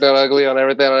Tall, Dark, Not Ugly on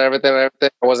everything. I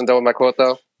wasn't done with my quote,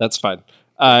 though. that's fine.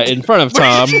 In front of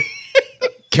Tom,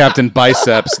 Captain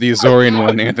Biceps, the Azorian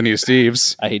one, Anthony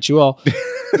Steves. I hate you all.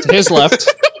 To his left,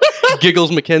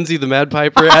 Giggles Mackenzie, the Mad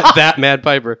Piper, at that Mad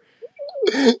Piper.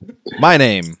 My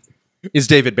name is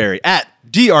David Barry at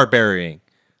DR Barrying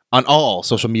on all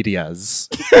social medias.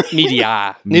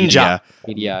 Media. Ninja.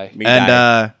 EDI.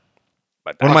 And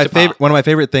one of my Octopi. one of my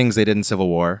favorite things they did in Civil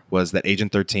War was that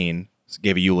Agent 13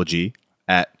 gave a eulogy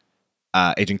at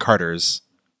Agent Carter's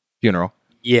funeral.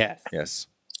 Yes. Yes.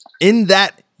 In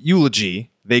that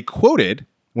eulogy, they quoted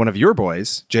one of your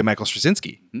boys, J. Michael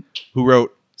Straczynski, who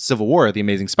wrote Civil War: The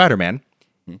Amazing Spider-Man.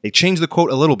 They changed the quote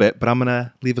a little bit, but I'm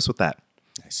gonna leave us with that.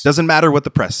 Doesn't matter what the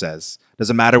press says.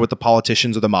 Doesn't matter what the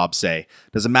politicians or the mob say.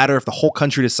 Doesn't matter if the whole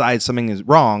country decides something is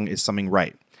wrong, is something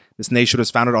right. This nation was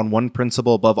founded on one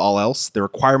principle above all else, the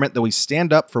requirement that we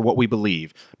stand up for what we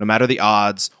believe, no matter the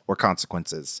odds or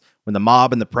consequences. When the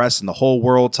mob and the press and the whole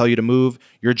world tell you to move,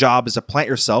 your job is to plant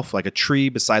yourself like a tree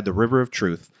beside the river of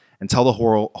truth and tell the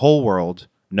whole world,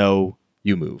 no,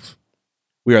 you move.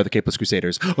 We are the Capeless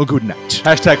Crusaders. Oh, good night.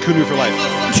 Hashtag Kunu for life.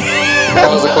 That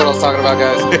was the quote I was talking about,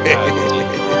 guys.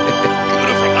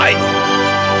 Good for life.